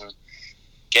 hours and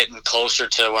getting closer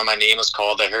to when my name was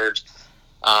called. I heard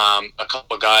a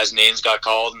couple of guys' names got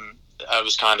called, and I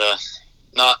was kind of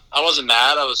I wasn't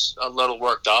mad. I was a little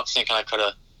worked up, thinking I could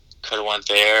have went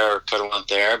there or could have went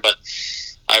there. But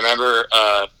I remember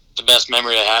the best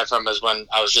memory I had from is when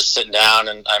I was just sitting down,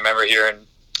 and I remember hearing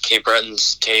Cape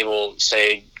Breton's table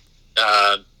say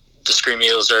the Scream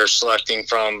Eagles are selecting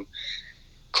from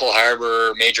Cole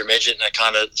Harbour, Major Midget, and I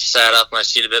kind of sat up in my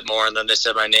seat a bit more, and then they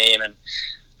said my name, and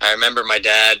I remember my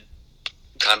dad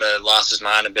kind of lost his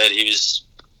mind a bit. He was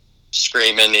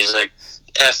screaming. He's like,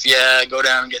 "F yeah, go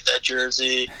down and get that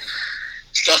jersey,"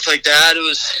 stuff like that.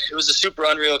 It was a super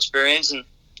unreal experience, and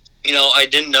I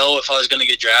didn't know if I was going to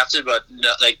get drafted, but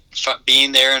like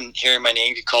being there and hearing my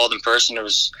name get called in person, it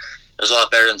was a lot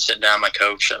better than sitting down on my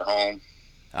couch at home.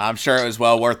 I'm sure it was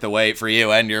well worth the wait for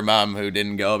you and your mom, who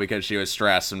didn't go because she was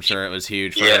stressed. I'm sure it was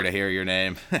huge for her to hear your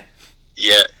name.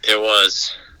 Yeah, it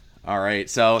was. All right,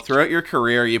 so throughout your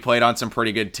career, you played on some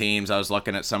pretty good teams. I was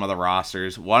looking at some of the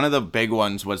rosters. One of the big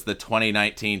ones was the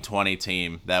 2019-20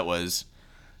 team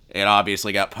it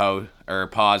obviously got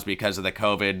paused because of the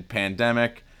COVID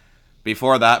pandemic.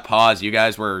 Before that pause, you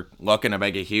guys were looking to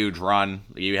make a huge run.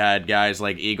 You had guys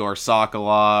like Igor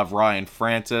Sokolov, Ryan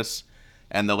Francis,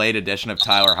 and the late addition of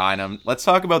Tyler Heinem. Let's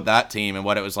talk about that team and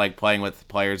what it was like playing with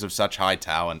players of such high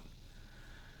talent.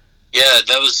 Yeah,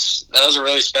 that was a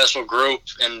really special group,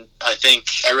 and I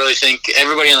really think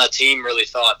everybody on that team really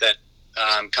thought that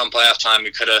come playoff time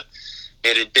we could have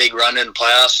made a big run in the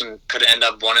playoffs and could have ended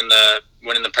up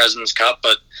winning the President's Cup,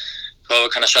 but COVID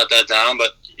kind of shut that down.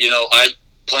 But I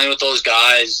playing with those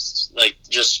guys, like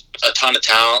just a ton of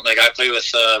talent. Like I played with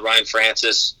Ryan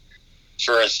Francis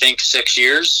for I think 6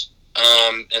 years.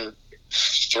 And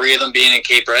 3 of them being in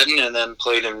Cape Breton, and then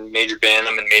played in Major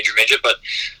Bantam and Major Midget. But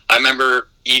I remember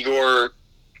Igor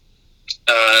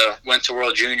went to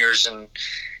World Juniors, and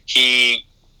he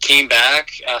came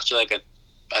back after I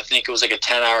think it was like a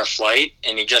 10-hour flight,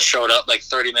 and he just showed up like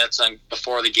 30 minutes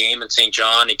before the game in St.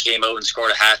 John. He came out and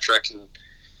scored a hat trick, and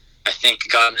I think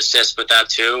got an assist with that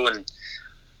too.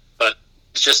 But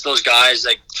it's just those guys,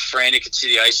 like Franny could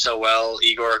see the ice so well.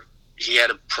 Igor, he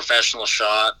had a professional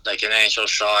shot, like an NHL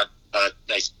shot,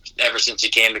 like ever since he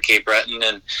came to Cape Breton.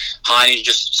 And Heine's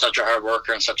just such a hard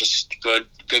worker and such a good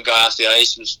guy off the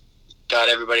ice. And got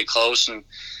everybody close. And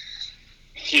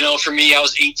for me, I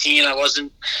was 18. I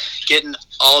wasn't getting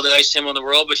all the ice time in the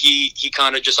world, but he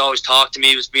kind of just always talked to me.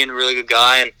 He was being a really good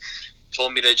guy and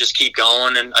told me to just keep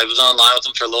going. And I was online with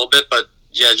him for a little bit, but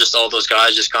yeah, just all those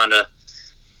guys just kind of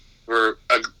were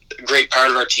a great part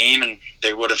of our team, and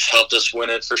they would have helped us win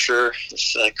it for sure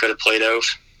if that could have played out.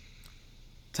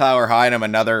 Tyler Heinem,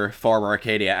 another former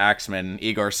Arcadia Axeman,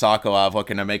 Igor Sokolov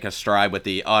looking to make a stride with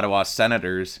the Ottawa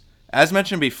Senators. As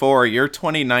mentioned before, your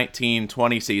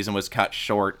 2019-20 season was cut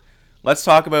short. Let's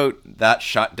talk about that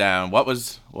shutdown. What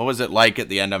was it like at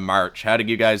the end of March? How did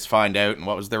you guys find out, and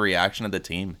what was the reaction of the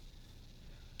team?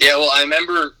 Yeah, well, I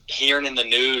remember hearing in the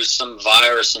news some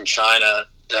virus in China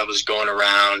that was going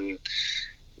around.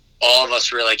 All of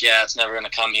us were like, yeah, it's never going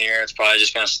to come here. It's probably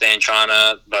just going to stay in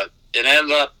China. But it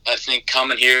ended up, I think,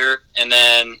 coming here. And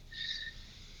then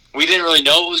we didn't really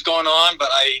know what was going on, but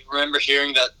I remember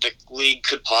hearing that the league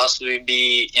could possibly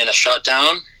be in a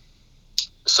shutdown.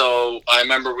 So I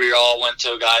remember we all went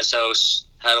to a guy's house,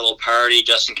 had a little party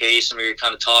just in case, and we were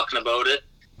kind of talking about it.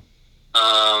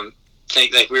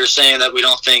 Think like we were saying that we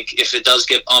don't think if it does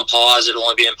get on pause, it'll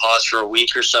only be in pause for a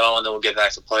week or so, and then we'll get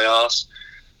back to playoffs.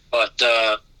 But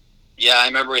yeah, I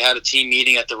remember we had a team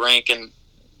meeting at the rink, and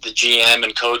the GM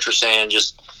and coach were saying,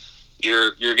 just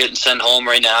you're getting sent home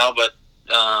right now, but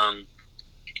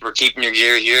we're keeping your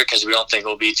gear here because we don't think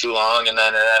it'll be too long. And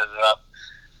then it ended up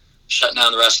shutting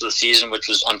down the rest of the season, which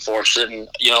was unfortunate. And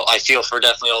I feel for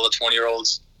definitely all the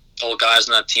 20-year-olds, old guys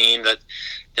on that team that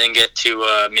didn't get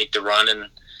to make the run and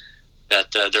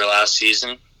that their last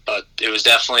season. But it was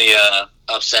definitely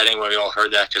upsetting when we all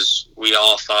heard that, because we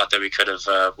all thought that we could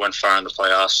have went far in the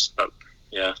playoffs. But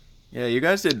yeah, you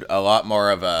guys did a lot more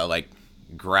of a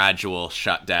gradual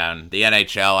shutdown. The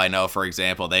NHL, I know, for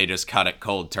example, they just cut it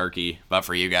cold turkey, but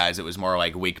for you guys it was more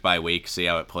like week by week, see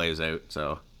how it plays out.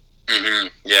 So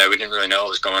yeah, we didn't really know what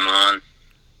was going on.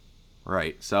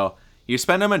 Right. So you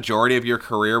spend a majority of your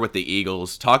career with the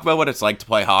Eagles. Talk about what it's like to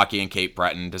play hockey in Cape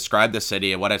Breton. Describe the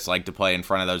city and what it's like to play in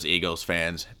front of those Eagles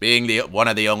fans. Being one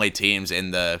of the only teams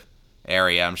in the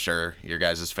area, I'm sure your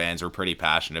guys' fans were pretty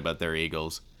passionate about their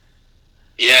Eagles.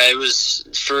 Yeah, it was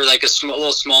for like a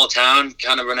little small town.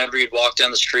 Kind of whenever you'd walk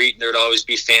down the street, there'd always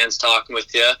be fans talking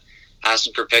with you,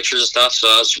 asking for pictures and stuff. So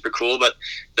that was super cool. But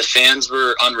the fans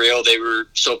were unreal. They were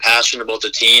so passionate about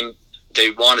the team. They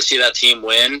wanted to see that team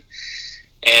win.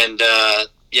 And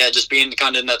yeah, just being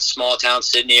kind of in that small town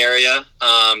Sydney area,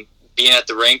 being at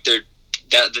the rink,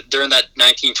 during that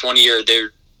 1920 year,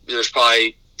 there's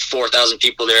probably 4,000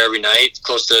 people there every night,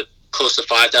 close to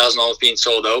 5,000, always being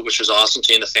sold out, which was awesome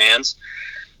seeing the fans.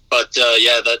 But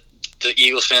yeah, the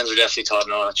Eagles fans are definitely top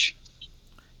notch.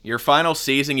 Your final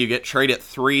season, you get traded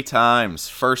 3 times.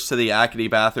 First to the Acadie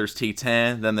Bathurst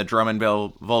T10, then the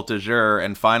Drummondville Voltigeur,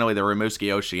 and finally the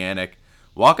Rimouski Oceanic.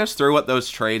 Walk us through what those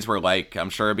trades were like. I'm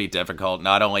sure it'd be difficult,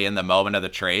 not only in the moment of the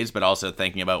trades, but also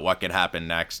thinking about what could happen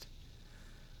next.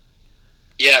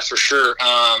 Yeah, for sure.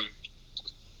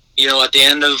 At the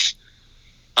end of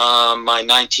my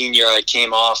 19 year, I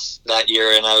came off that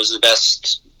year, and I was the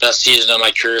best season of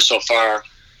my career so far.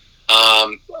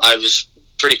 I was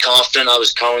pretty confident I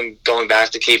was going back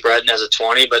to Cape Breton as a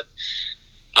 20, but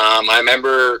I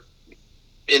remember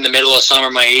in the middle of summer,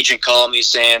 my agent called me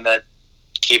saying that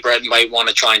Cape Breton might want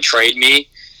to try and trade me.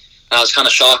 I was kind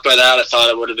of shocked by that. I thought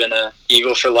it would have been an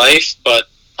Eagle for life, but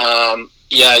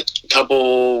yeah, a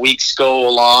couple weeks go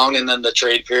along, and then the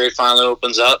trade period finally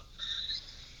opens up.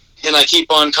 And I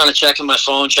keep on kind of checking my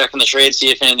phone, checking the trade, see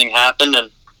if anything happened,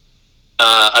 and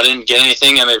I didn't get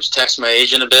anything. I was texting my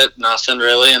agent a bit, nothing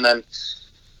really. And then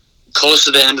close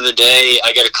to the end of the day,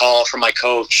 I get a call from my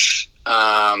coach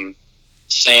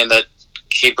saying that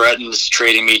Cape Breton is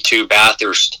trading me to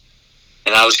Bathurst.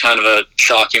 And that was kind of a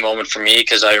shocking moment for me,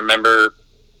 because I remember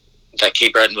that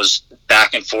Cape Breton was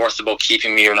back and forth about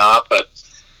keeping me or not. But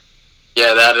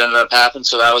yeah, that ended up happening,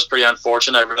 so that was pretty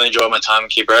unfortunate. I really enjoyed my time in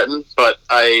Cape Breton, but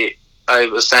I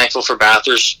was thankful for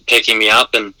Bathurst picking me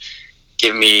up and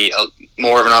giving me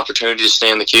more of an opportunity to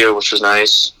stay in the queue, which was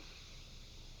nice.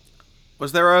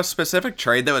 Was there a specific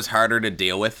trade that was harder to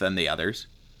deal with than the others?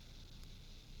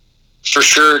 For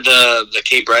sure, the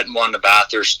Cape Breton one to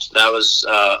Bathurst, that was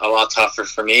a lot tougher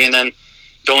for me. And then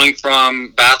going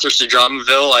from Bathurst to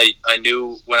Drummondville, I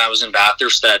knew when I was in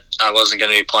Bathurst that I wasn't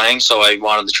going to be playing, so I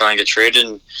wanted to try and get traded.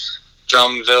 And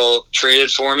Drummondville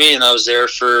traded for me, and I was there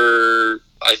for,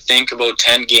 I think, about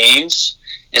 10 games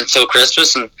until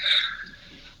Christmas. And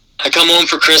I come home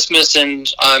for Christmas, and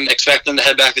I'm expecting to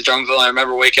head back to Drummondville. I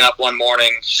remember waking up one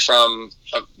morning from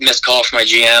a missed call from my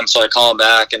GM, so I call him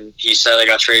back, and he said I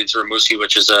got traded to Rimouski,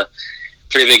 which is a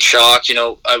pretty big shock.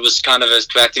 I was kind of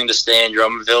expecting to stay in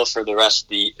Drummondville for the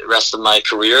rest of my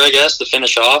career, I guess, to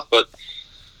finish off. But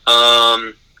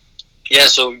yeah,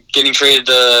 so getting traded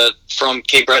from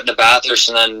Cape Breton to Bathurst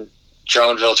and then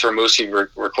Drummondville to Rimouski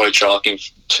were quite shocking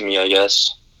to me, I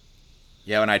guess.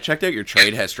 Yeah, when I checked out your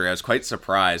trade history, I was quite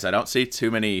surprised. I don't see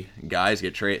too many guys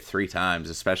get traded 3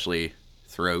 times, especially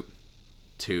throughout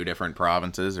 2 different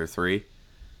provinces or 3.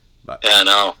 But yeah,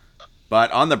 no.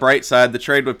 But on the bright side, the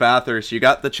trade with Bathurst, you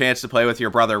got the chance to play with your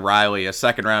brother Riley, a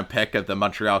second-round pick of the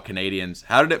Montreal Canadiens.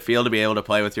 How did it feel to be able to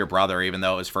play with your brother, even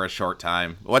though it was for a short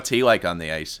time? What's he like on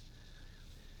the ice?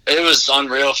 It was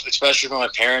unreal, especially for my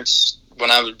parents.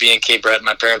 When I would be in Cape Breton,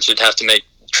 my parents would have to make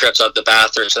trips up to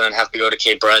Bathurst and then have to go to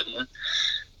Cape Breton.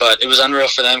 But it was unreal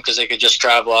for them because they could just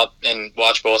travel up and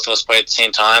watch both of us play at the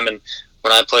same time. And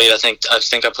when I played, I think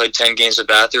I played 10 games with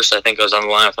Bathurst. I think I was on the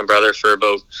line with my brother for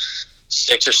about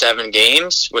 6 or 7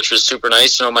 games, which was super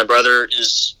nice. My brother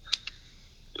is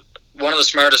one of the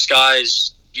smartest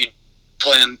guys you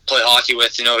play hockey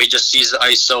with. He just sees the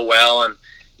ice so well and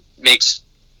makes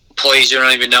plays you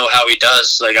don't even know how he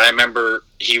does. Like, I remember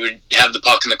he would have the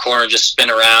puck in the corner, just spin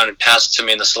around and pass it to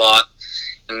me in the slot.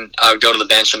 And I would go to the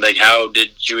bench and be like, how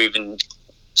did you even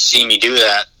see me do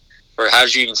that? Or how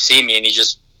did you even see me? And he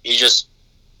just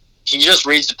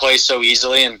reads the play so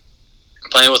easily, and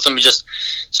playing with him, he's just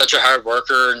such a hard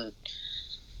worker and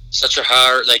such a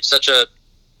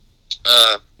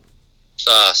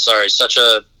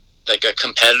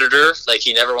competitor. Like,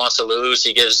 he never wants to lose.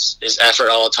 He gives his effort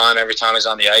all the time, every time he's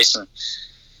on the ice, and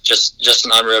just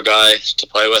an unreal guy to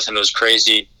play with. And it was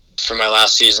crazy for my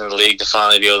last season in the league to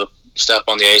finally be able to step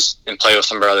on the ice and play with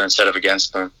my brother instead of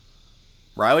against him.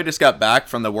 Riley just got back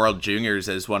from the World Juniors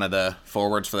as one of the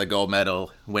forwards for the gold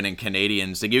medal winning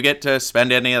Canadians. Did you get to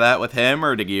spend any of that with him,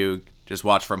 or did you just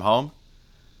watch from home?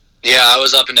 Yeah, I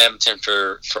was up in Edmonton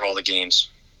for all the games.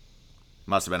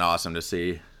 Must have been awesome to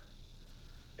see.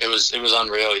 It was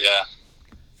unreal, yeah.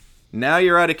 Now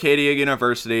you're at Acadia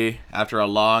University after a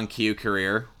long Q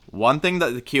career. One thing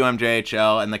that the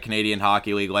QMJHL and the Canadian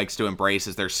Hockey League likes to embrace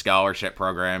is their scholarship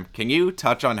program. Can you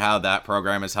touch on how that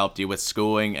program has helped you with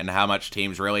schooling and how much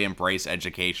teams really embrace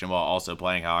education while also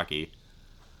playing hockey?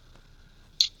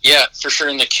 Yeah, for sure.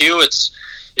 In the queue, it's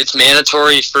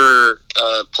mandatory for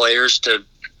players to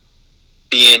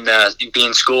be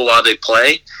in school while they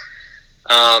play.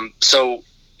 So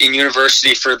in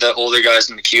university, for the older guys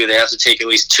in the queue, they have to take at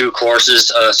least 2 courses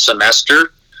a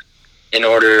semester in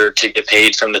order to get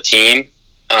paid from the team.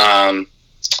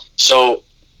 So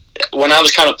when I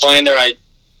was kind of playing there,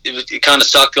 it kind of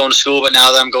sucked going to school, but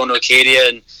now that I'm going to Acadia,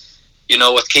 and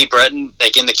with Cape Breton,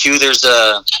 like in the queue, there's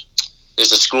a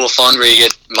school fund where you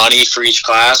get money for each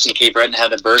class, and Cape Breton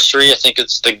had a bursary. I think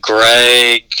it's the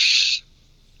Greg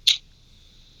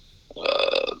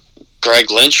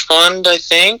Lynch Fund, I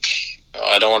think.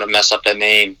 I don't want to mess up that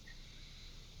name.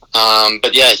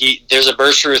 But yeah, there's a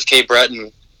bursary with Cape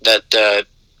Breton that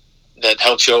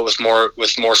helps you out with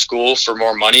more school for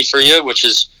more money for you, which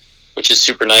is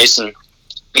super nice. And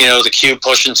the Q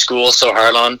pushing school so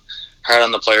hard on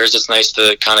the players. It's nice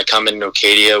to kind of come into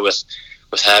Acadia with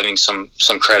having some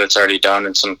credits already done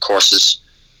and some courses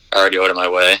already out of my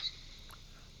way.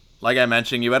 Like I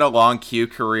mentioned, you had a long Q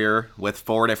career with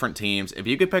 4 different teams. If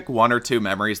you could pick 1 or 2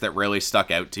 memories that really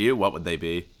stuck out to you, what would they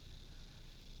be?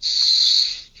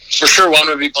 For sure, one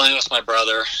would be playing with my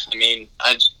brother. I mean,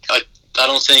 I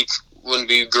don't think when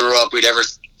we grew up we'd ever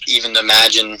even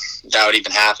imagine that would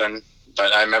even happen.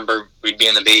 But I remember we'd be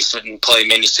in the basement and play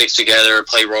mini six together, or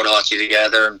play road hockey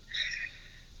together, and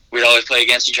we'd always play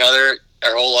against each other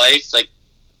our whole life. Like,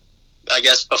 I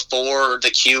guess before the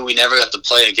Q, we never got to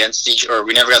play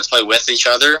we never got to play with each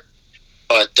other.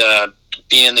 But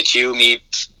being in the Q, me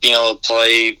being able to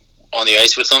play on the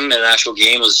ice with them in an actual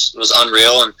game was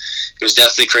unreal, and it was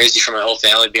definitely crazy for my whole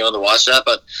family being able to watch that.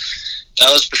 But that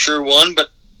was for sure one. But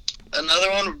another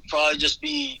one would probably just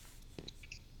be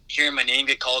hearing my name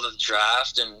get called at the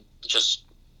draft, and just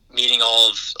meeting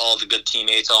all the good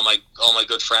teammates, all my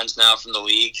good friends now from the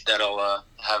league that'll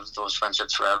have those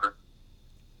friendships forever.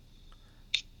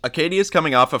 Acadia's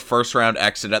coming off a first-round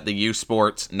exit at the U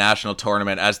Sports National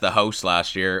Tournament as the host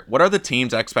last year. What are the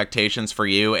team's expectations for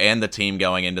you and the team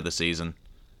going into the season?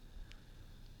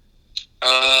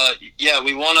 Yeah,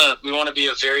 we want to be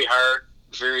a very hard,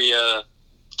 very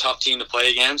tough team to play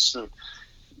against, and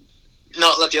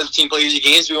not let the other team play easy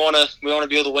games. We want to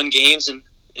be able to win games and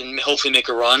hopefully make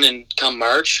a run and come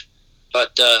March.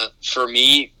 But for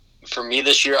me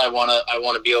this year, I want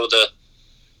to be able to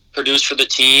produce for the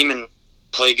team and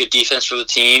play good defense for the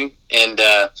team, and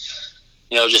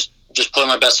just play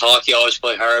my best hockey. Always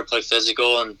play hard, play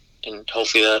physical, and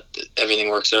hopefully that everything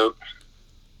works out.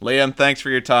 Liam, thanks for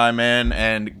your time, man,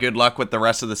 and good luck with the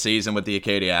rest of the season with the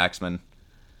Acadia Axemen.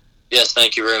 Yes,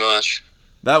 thank you very much.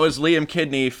 That was Liam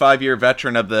Kidney, 5-year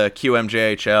veteran of the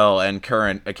QMJHL and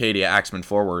current Acadia Axemen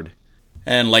forward.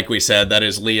 And like we said, that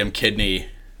is Liam Kidney,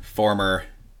 former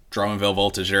Drummondville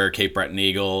Voltigeur, Cape Breton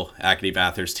Eagle, Acadie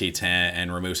Bathurst T10, and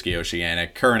Rimouski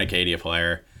Oceanic, current Acadia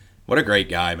player. What a great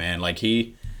guy, man. Like,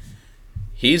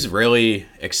 he's really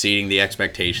exceeding the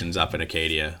expectations up in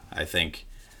Acadia. I think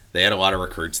they had a lot of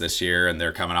recruits this year, and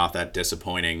they're coming off that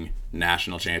disappointing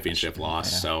national championship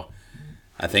loss. Yeah. So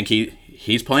I think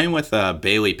he's playing with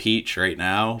Bailey Peach right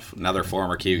now, another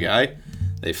former Q guy.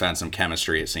 They found some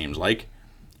chemistry, it seems like.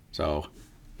 So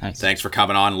nice. Thanks for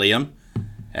coming on, Liam.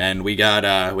 And we got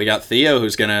Theo,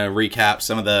 who's going to recap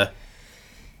some of the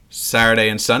Saturday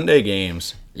and Sunday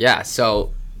games. Yeah,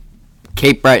 so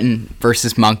Cape Breton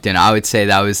versus Moncton, I would say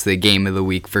that was the game of the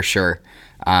week for sure.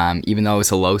 Even though it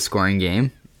was a low-scoring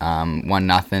game,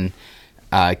 1-0.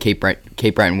 Cape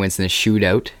Breton wins in a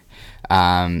shootout.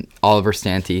 Oliver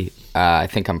Stanty, I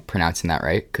think I'm pronouncing that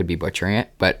right, could be butchering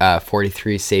it, but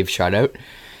 43 save shutout.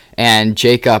 And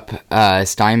Jacob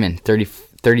Steinman,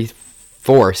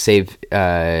 34 save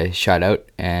shutout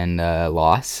and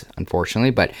loss,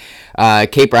 unfortunately. But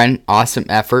Cape Breton, awesome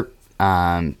effort.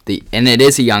 And it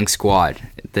is a young squad.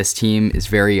 This team is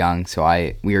very young, so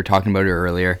we were talking about it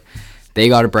earlier. They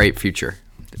got a bright future.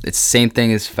 It's the same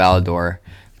thing as Falador,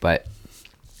 but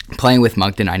playing with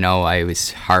Moncton, I know I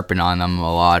was harping on them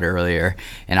a lot earlier,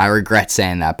 and I regret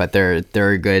saying that, but they're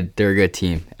a good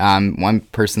team. One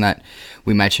person that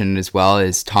we mentioned as well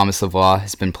is Thomas Lavoie,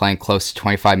 has been playing close to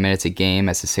 25 minutes a game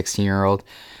as a 16-year-old.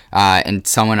 And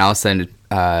someone else that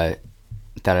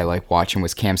I like watching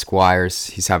was Cam Squires.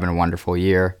 He's having a wonderful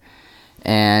year.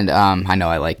 And I know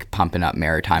I like pumping up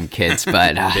Maritime kids,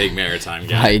 but big Maritime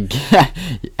guy.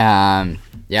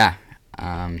 Yeah.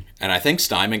 And I think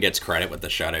Steinman gets credit with the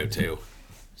shutout too,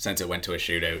 since it went to a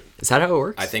shootout. Is that how it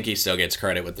works? I think he still gets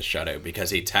credit with the shutout because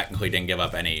he technically didn't give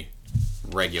up any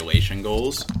regulation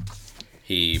goals.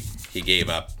 He gave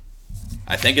up.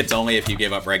 I think it's only if you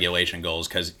give up regulation goals,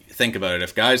 because think about it,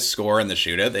 if guys score in the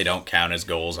shootout, they don't count as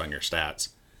goals on your stats.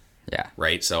 Yeah.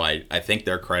 Right? So I think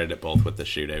they're credited both with the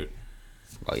shootout.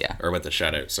 Well, yeah. Or with the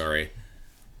shutout, sorry.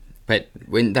 But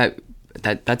when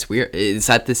that's weird. Is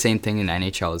that the same thing in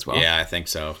NHL as well? Yeah, I think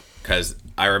so. Because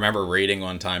I remember reading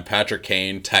one time Patrick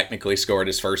Kane technically scored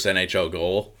his first NHL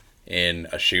goal in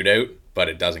a shootout, but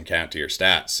it doesn't count to your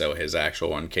stats. So his actual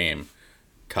one came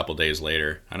a couple days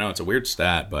later. I know it's a weird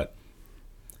stat, but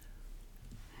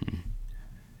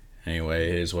anyway,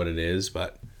 it is what it is.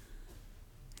 But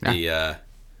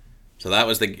so that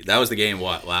was the game.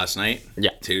 What, last night?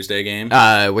 Yeah, Tuesday game.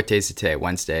 What day is it today?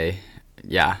 Wednesday.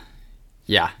 Yeah,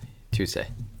 Tuesday.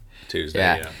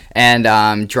 Yeah. And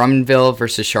Drummondville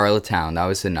versus Charlottetown. That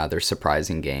was another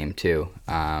surprising game too.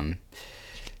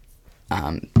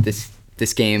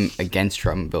 This game against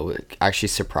Drummondville actually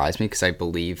surprised me because I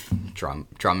believe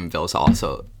Drummondville is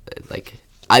also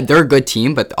they're a good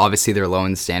team, but obviously they're low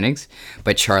in the standings.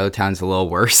 But Charlottetown's a little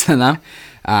worse than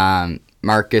them.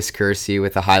 Marcus Kersey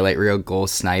with a highlight reel goal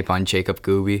snipe on Jacob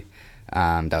Gooby.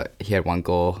 He had 1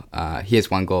 goal. He has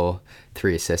 1 goal,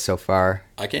 3 assists so far.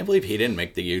 I can't believe he didn't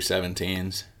make the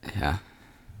U17s. Yeah.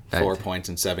 4 points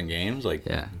in 7 games.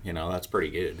 Yeah. That's pretty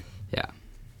good. Yeah.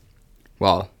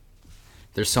 Well,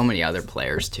 there's so many other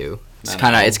players too. It's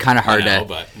kind of hard to.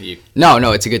 But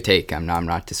No, it's a good take. I'm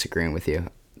not disagreeing with you.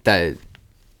 That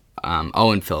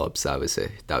Owen Phillips, that was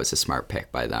a smart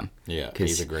pick by them. Yeah,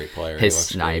 he's a great player.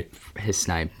 His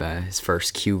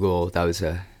first Q goal, that was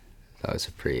a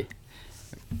pretty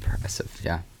impressive.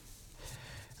 Yeah.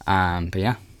 But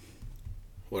yeah.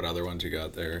 What other ones you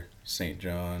got there? St.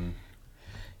 John,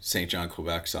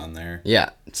 Quebec's on there. Yeah.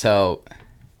 So,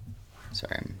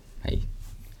 sorry.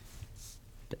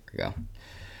 There we go.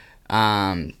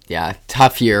 Yeah,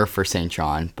 tough year for St.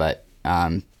 John, but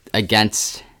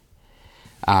against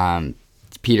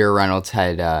Peter Reynolds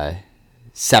had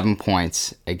 7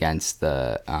 points against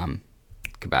the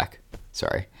Quebec.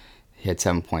 Sorry, he had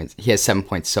 7 points. He has 7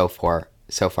 points so far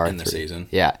in the season.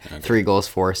 Yeah, okay. 3 goals,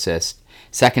 4 assists.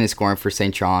 Second in scoring for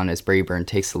St. John as Brady Byrne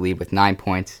takes the lead with 9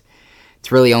 points.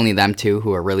 It's really only them two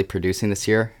who are really producing this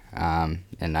year.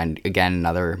 Again,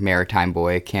 another Maritime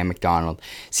boy, Cam McDonald.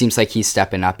 Seems like he's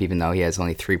stepping up even though he has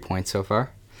only 3 points so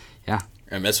far. Yeah.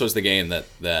 And this was the game that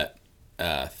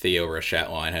Theo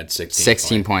Rachetline had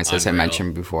 16 points, as I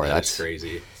mentioned before. That's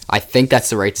crazy. I think that's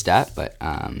the right stat, but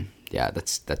yeah,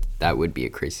 that would be a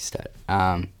crazy stat.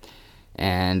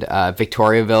 And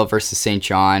Victoriaville versus St.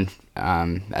 John,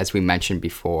 as we mentioned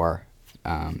before,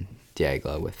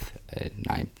 Diaglo with a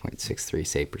 9.63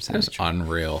 save percentage. That's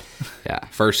unreal. Yeah.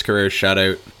 First career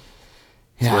shutout,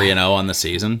 3-0 on the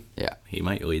season. Yeah. He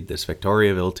might lead this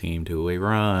Victoriaville team to a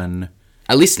run.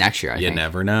 At least next year, I think. You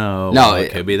never know. No,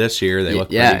 it could be this year. They look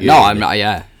pretty good. No, I'm not.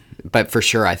 Yeah, but for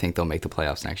sure, I think they'll make the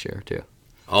playoffs next year too.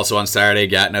 Also on Saturday,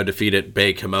 Gatineau defeated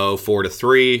Baie-Comeau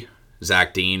 4-3.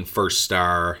 Zach Dean, first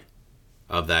star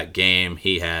of that game.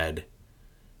 He had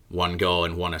 1 goal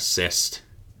and 1 assist.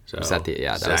 So was that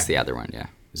was the other one. Yeah.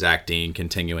 Zach Dean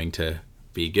continuing to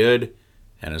be good,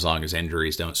 and as long as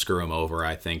injuries don't screw him over,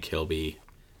 I think he'll be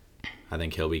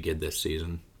good this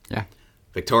season. Yeah.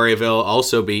 Victoriaville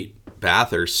also beat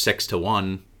Bathurst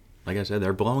 6-1. Like I said,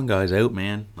 they're blowing guys out,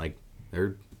 man. Like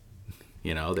they're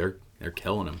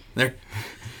killing them.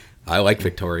 I like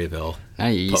Victoriaville.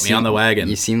 No, Put me on the wagon.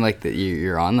 You seem like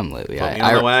you're on them lately. Put me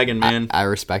on the wagon, man. I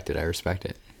respect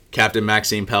it. Captain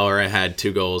Maxime Pellerin had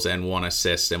 2 goals and 1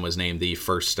 assist and was named the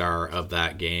first star of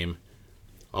that game.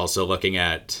 Also looking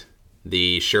at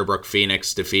the Sherbrooke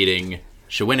Phoenix defeating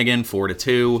Shawinigan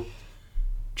 4-2.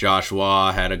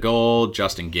 Joshua had a goal.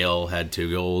 Justin Gill had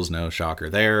 2 goals. No shocker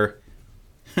there.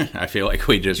 I feel like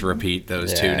we just repeat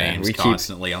those 2 names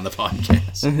constantly on the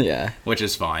podcast. Yeah, which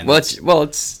is fine.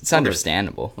 It's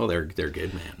understandable. Well, they're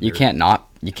good, man. You can't not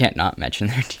mention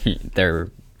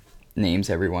their names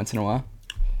every once in a while.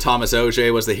 Thomas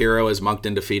Auger was the hero as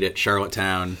Moncton defeated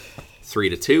Charlottetown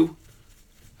 3-2.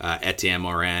 Etienne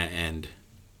Morin and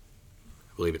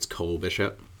I believe it's Cole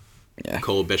Bishop. Yeah.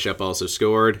 Cole Bishop also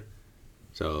scored,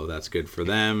 so that's good for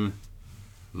them.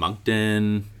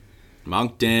 Moncton.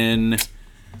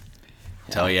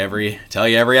 Tell you every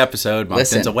episode.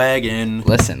 Moncton's a wagon.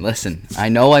 Listen. I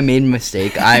know I made a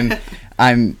mistake. I'm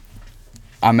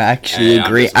actually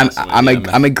agreeing.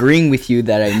 I'm agreeing with you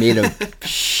that I made a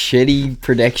shitty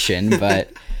prediction,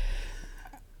 but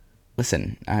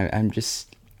listen, I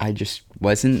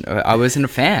wasn't a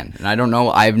fan, and I don't know.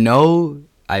 I have no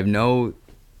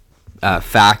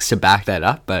facts to back that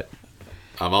up, but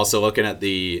I'm also looking at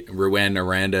the Rouen,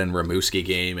 Aranda, and Rimouski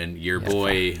game, and your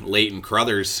boy Leighton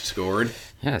Crothers scored.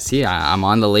 Yeah, see, I'm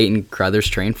on the Leighton Crothers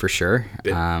train for sure.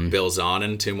 Bill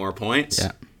Zonin, 2 more points.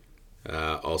 Yeah.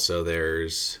 Also,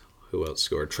 there's Who else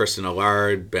scored? Tristan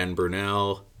Allard, Ben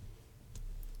Brunel.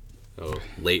 Oh,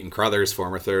 Leighton Crothers,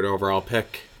 former 3rd overall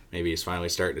pick. Maybe he's finally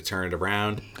starting to turn it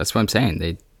around. That's what I'm saying.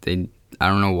 They I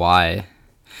don't know why.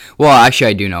 Well, actually,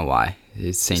 I do know why.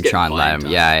 St. John let him.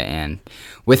 Yeah, and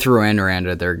with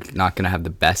Rwanda, they're not going to have the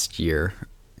best year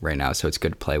right now, so it's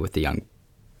good to play with the young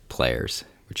players,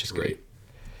 which is great.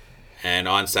 And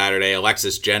on Saturday,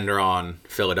 Alexis Gendron,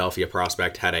 Philadelphia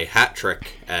prospect, had a hat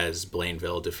trick as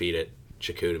Blainville defeated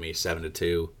Chicoutimi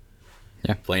 7-2.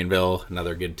 Yeah. Blainville,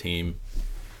 another good team.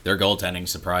 Their goaltending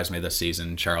surprised me this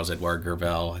season. Charles-Edouard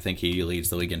Gervais, I think he leads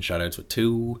the league in shutouts with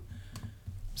 2.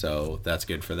 So that's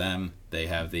good for them. They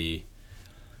have I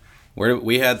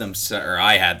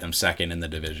had them second in the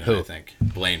division. Who? I think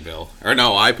Blainville. Or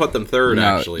no, I put them third.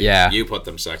 Actually. Yeah, you put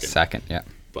them second. Second, yeah.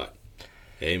 But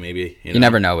hey, maybe you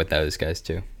never know with those guys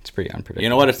too. It's pretty unpredictable. You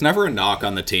know what? It's never a knock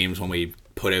on the teams when we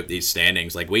put out these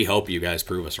standings. Like, we hope you guys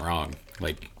prove us wrong.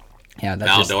 Like, yeah,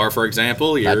 Valdor, for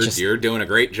example, you're doing a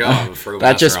great job of proving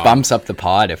that us just wrong. bumps up the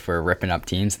pod if we're ripping up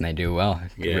teams and they do well.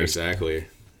 Yeah, exactly.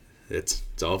 It's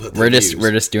all about the we're views.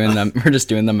 just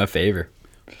doing them a favor.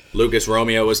 Lucas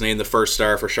Romeo was named the first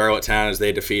star for Charlottetown as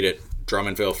they defeated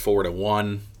Drummondville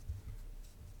 4-1.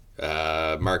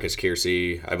 Marcus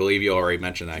Kiersey, I believe you already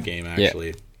mentioned that game, actually.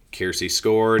 Yeah. Kiersey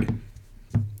scored.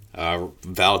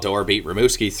 Valdor beat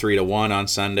Rimouski 3-1 on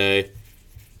Sunday.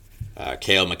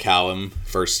 Cale McCallum,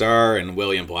 first star, and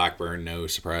William Blackburn, no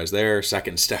surprise there,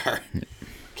 second star.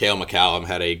 Cale McCallum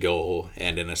had a goal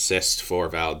and an assist for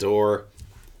Valdor.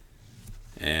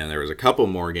 And there was a couple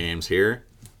more games here.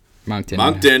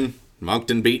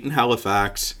 Moncton beating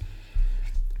Halifax.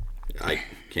 I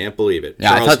can't believe it.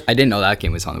 Yeah, I didn't know that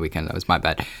game was on the weekend. That was my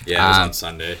bad. Yeah, it was on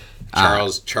Sunday.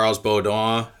 Charles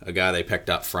Baudon, a guy they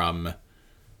picked up from, I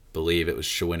believe it was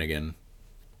Shawinigan.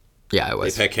 Yeah, it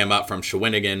was. They pick him up from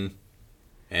Shawinigan,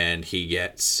 and he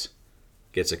gets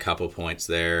a couple points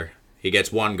there. He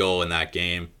gets 1 goal in that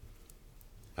game.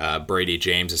 Brady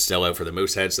James is still out for the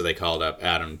Moosehead, so they called up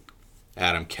Adam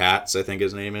Katz, I think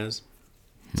his name is.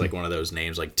 It's like one of those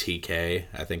names like TK.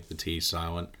 I think the T's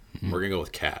silent. We're going to go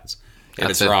with Katz. If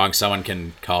it's wrong, someone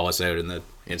can call us out in the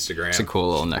Instagram. It's a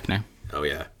cool little nickname. Oh,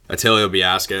 yeah. Attilio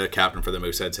Biasca, captain for the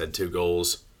Mooseheads, had 2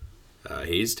 goals.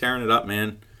 He's tearing it up,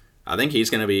 man. I think he's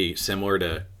going to be similar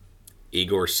to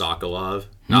Igor Sokolov.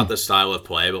 Not the style of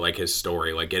play, but like his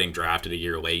story, like getting drafted a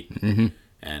year late. Mm-hmm.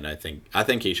 And I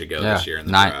think he should go this year in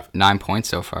the draft. 9 points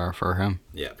so far for him.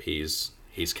 Yep, he's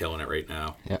killing it right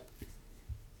now.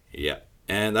 Yep.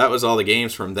 And that was all the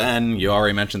games from then. You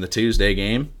already mentioned the Tuesday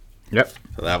game. Yep.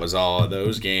 So that was all of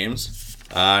those games.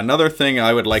 Another thing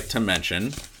I would like to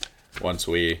mention, once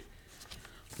we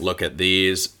look at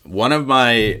these,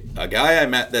 a guy I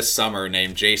met this summer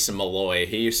named Jason Malloy,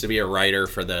 he used to be a writer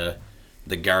for the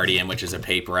Guardian, which is a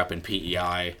paper up in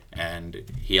PEI, and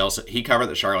he covered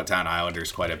the Charlottetown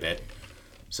Islanders quite a bit.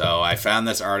 So I found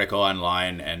this article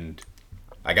online, and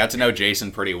I got to know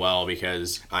Jason pretty well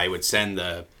because I would send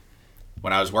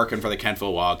when I was working for the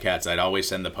Kentville Wildcats, I'd always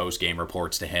send the post-game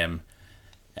reports to him.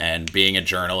 And being a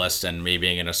journalist and me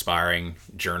being an aspiring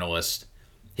journalist,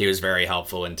 he was very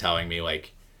helpful in telling me,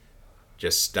 like,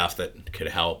 just stuff that could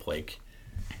help, like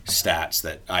stats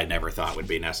that I never thought would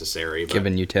be necessary. But,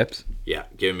 giving you tips? Yeah,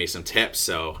 giving me some tips.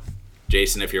 So,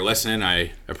 Jason, if you're listening,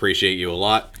 I appreciate you a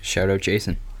lot. Shout out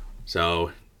Jason.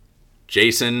 So,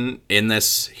 Jason, in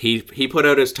this, he put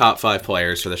out his top 5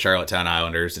 players for the Charlottetown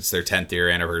Islanders. It's their 10th year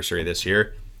anniversary this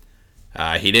year.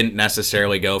 He didn't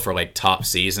necessarily go for like top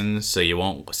seasons, so you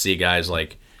won't see guys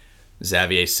like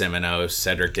Xavier Simoneau,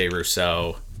 Cedric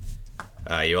Desrousseaux.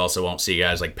 You also won't see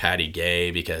guys like Patty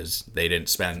Gay because they didn't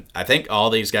spend. I think all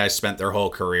these guys spent their whole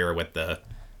career with the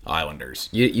Islanders.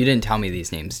 You didn't tell me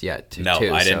these names yet.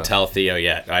 I didn't tell Theo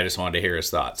yet. I just wanted to hear his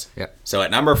thoughts. Yep. So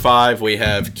at number 5 we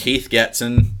have Keith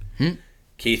Getson.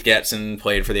 Keith Getson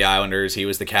played for the Islanders. He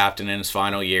was the captain in his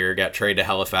final year. Got traded to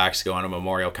Halifax to go on a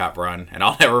Memorial Cup run. And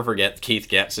I'll never forget Keith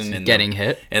Getson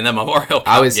hit in the Memorial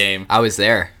Cup game. I was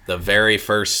there. The very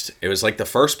first. It was like the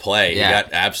first play. Yeah. He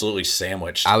got absolutely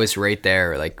sandwiched. I was right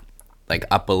there, like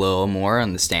up a little more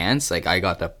on the stands. Like I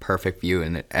got the perfect view,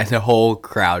 and the whole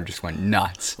crowd just went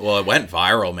nuts. Well, it went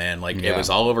viral, man. Like it was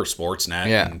all over Sportsnet.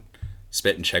 Yeah. And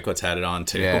Spit and Chicklets had it on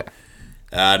too.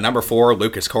 Yeah. Number 4,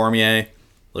 Lucas Cormier.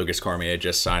 Lucas Cormier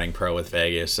just signing pro with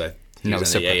Vegas.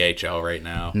 He's in the AHL right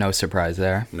now. No surprise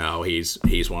there. No, he's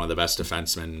one of the best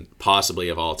defensemen possibly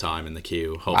of all time in the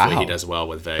queue. Hopefully he does well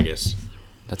with Vegas.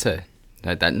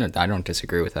 I don't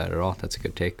disagree with that at all. That's a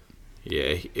good take.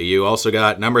 Yeah, you also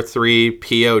got number 3,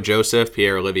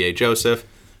 Pierre-Olivier Joseph,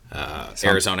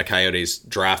 Arizona Coyotes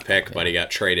draft pick, but he got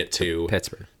traded to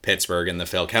Pittsburgh in the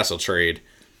Phil Kessel trade.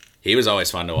 He was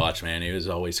always fun to watch, man. He was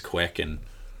always quick and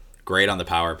great on the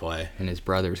power play. And his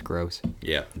brother's gross.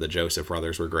 Yeah, the Joseph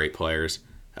brothers were great players.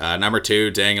 Number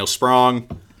 2, Daniel Sprong.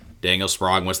 Daniel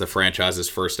Sprong was the franchise's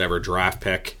first ever draft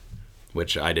pick,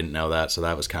 which I didn't know that, so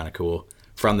that was kind of cool.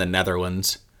 From the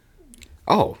Netherlands.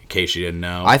 Oh. In case you didn't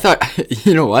know. I thought,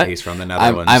 you know what? He's from the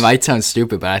Netherlands. I might sound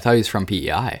stupid, but I thought he was from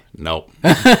PEI. Nope.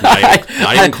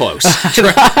 Not even close.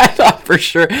 I thought for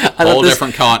sure. Whole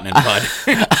different continent, bud.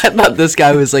 I thought this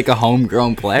guy was like a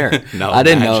homegrown player. No, I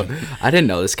didn't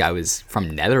know this guy was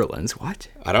from Netherlands. What?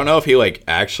 I don't know if he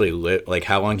actually lived,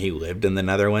 how long he lived in the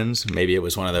Netherlands. Maybe it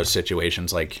was one of those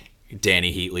situations like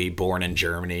Danny Heatley, born in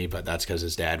Germany, but that's because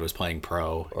his dad was playing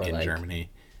pro in Germany.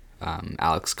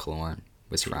 Alex Killorn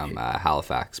was from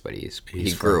Halifax, but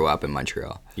he grew up in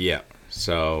Montreal. Yeah.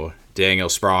 So Daniel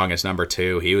Sprong is number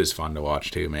 2. He was fun to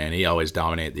watch too, man. He always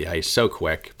dominated the ice, so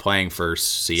quick. Playing for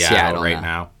Seattle right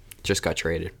now. Just got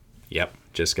traded. Yep,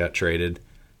 just got traded.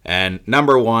 And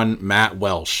number 1, Matt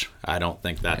Welsh. I don't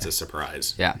think that's a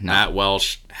surprise. Yeah, no. Matt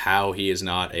Welsh, how he is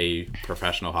not a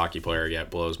professional hockey player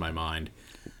yet blows my mind.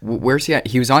 Where's he at?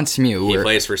 He was on SMU. He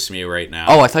plays for SMU right now.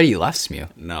 Oh, I thought he left SMU.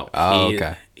 No. Oh,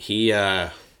 okay.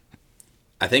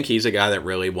 I think he's a guy that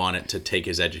really wanted to take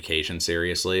his education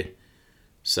seriously.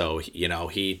 So,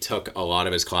 he took a lot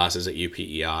of his classes at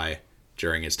UPEI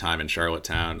during his time in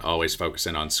Charlottetown, always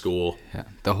focusing on school. Yeah.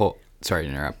 Sorry to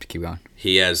interrupt. Keep going.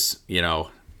 He has,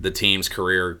 the team's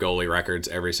career goalie records,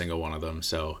 every single one of them.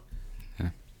 So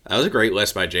that was a great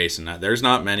list by Jason. There's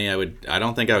not many I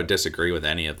don't think I would disagree with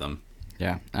any of them.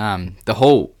 Yeah. The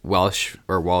whole Welsh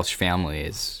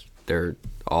family they're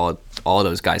all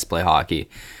those guys play hockey.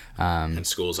 And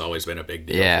school's always been a big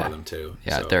deal for them too.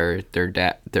 Yeah, so.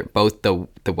 they're both the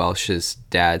Welsh's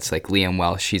dads, like Liam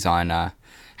Welsh, he's on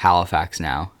Halifax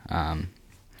now.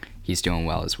 He's doing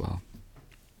well as well.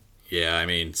 Yeah, I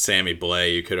mean, Sammy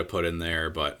Blais you could have put in there,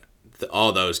 but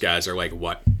all those guys are like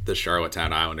what the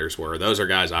Charlottetown Islanders were. Those are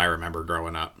guys I remember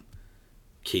growing up.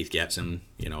 Keith Getson,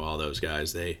 all those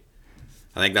guys. I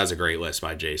think that's a great list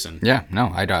by Jason. Yeah,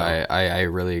 no, I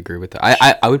really agree with that.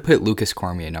 I would put Lucas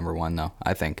Cormier number 1 though.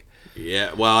 I think.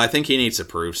 Yeah, well, I think he needs to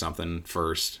prove something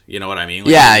first. You know what I mean?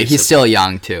 Yeah, he's still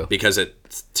young too. Because at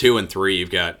 2 and 3,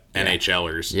 you've got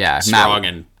NHLers. Yeah, Strong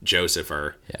and Joseph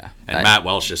are. Yeah, and Matt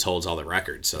Welsh just holds all the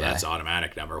records, so that's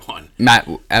automatic number 1. Matt,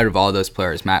 out of all those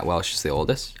players, Matt Welsh is the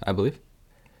oldest, I believe.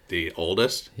 The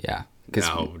oldest? Yeah,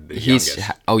 no, he's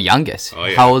youngest. Youngest. Oh,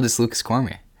 yeah. How old is Lucas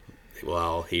Cormier?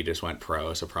 Well, he just went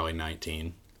pro, so probably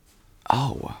 19.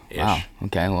 Oh, wow.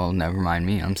 Okay, well, never mind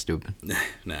me. I'm stupid.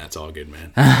 Nah, it's all good,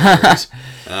 man.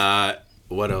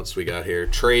 What else we got here?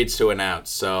 Trades to announce.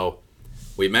 So,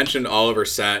 we mentioned Oliver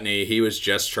Satney. He was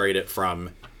just traded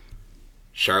from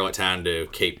Charlottetown to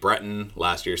Cape Breton.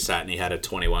 Last year, Satney had a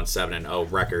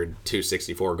 21-7-0 record,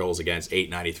 264 goals against,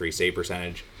 893 save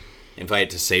percentage. Invited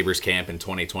to Sabres camp in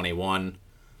 2021.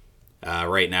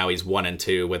 Right now, he's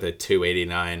 1-2 with a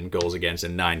 289 goals against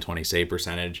and 920 save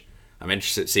percentage. I'm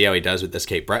interested to see how he does with this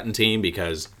Cape Breton team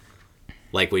because,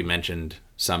 like we mentioned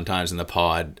sometimes in the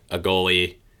pod,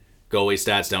 goalie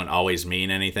stats don't always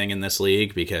mean anything in this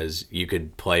league because you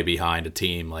could play behind a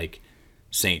team like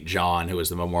St. John, who was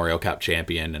the Memorial Cup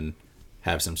champion, and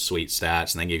have some sweet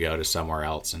stats, and then you go to somewhere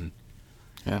else, and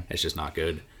it's just not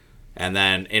good. And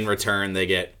then in return, they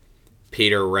get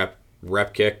Peter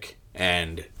Repkick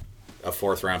and a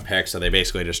 4th-round pick, so they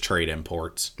basically just trade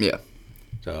imports. Yeah.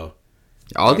 So...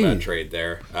 all the trade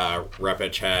there.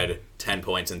 Repich had 10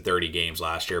 points in 30 games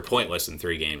last year. Pointless in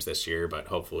 3 games this year, but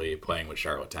hopefully playing with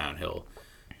Charlottetown, he'll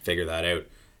figure that out.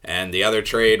 And the other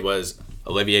trade was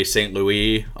Olivier St.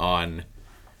 Louis on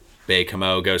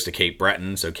Baie-Comeau goes to Cape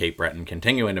Breton. So Cape Breton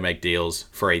continuing to make deals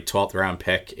for a 12th round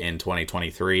pick in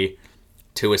 2023.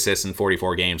 2 assists in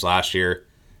 44 games last year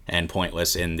and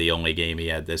pointless in the only game he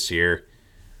had this year.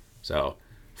 So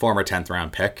former 10th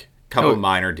round pick. Couple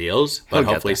minor deals, but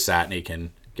hopefully Satney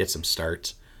can get some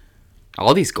starts.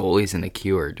 All these goalies in the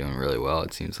queue are doing really well,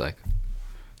 it seems like.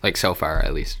 Like, so far,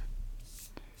 at least.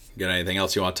 Got anything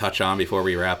else you want to touch on before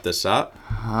we wrap this up?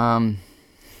 I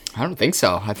don't think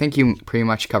so. I think you pretty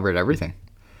much covered everything.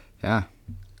 Yeah.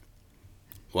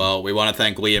 Well, we want to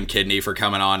thank Liam Kidney for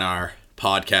coming on our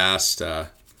podcast.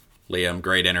 Liam,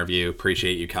 great interview.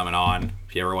 Appreciate you coming on.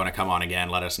 If you ever want to come on again,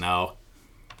 let us know.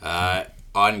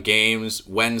 On games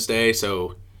Wednesday,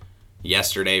 so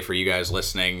yesterday for you guys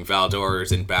listening,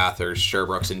 Val-d'Or's in Bathurst,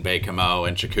 Sherbrooke's in Baie-Comeau,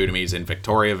 and Chicoutimi's in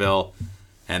Victoriaville.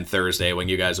 And Thursday, when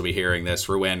you guys will be hearing this,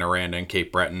 Rouen, Aranda, and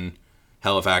Cape Breton,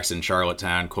 Halifax and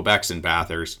Charlottetown, Quebec's in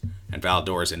Bathurst, and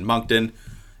Val-d'Or's in Moncton.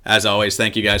 As always,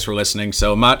 thank you guys for listening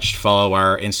so much. Follow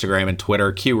our Instagram and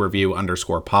Twitter,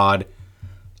 QReview_pod.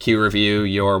 Q Review,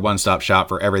 your one-stop shop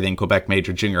for everything Quebec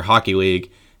Major Junior Hockey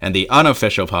League, and the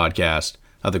unofficial podcast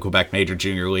of the Quebec Major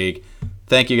Junior League.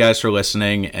 Thank you guys for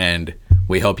listening, and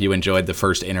we hope you enjoyed the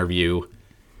first interview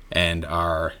and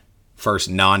our first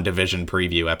non-division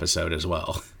preview episode as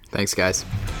well. Thanks, guys.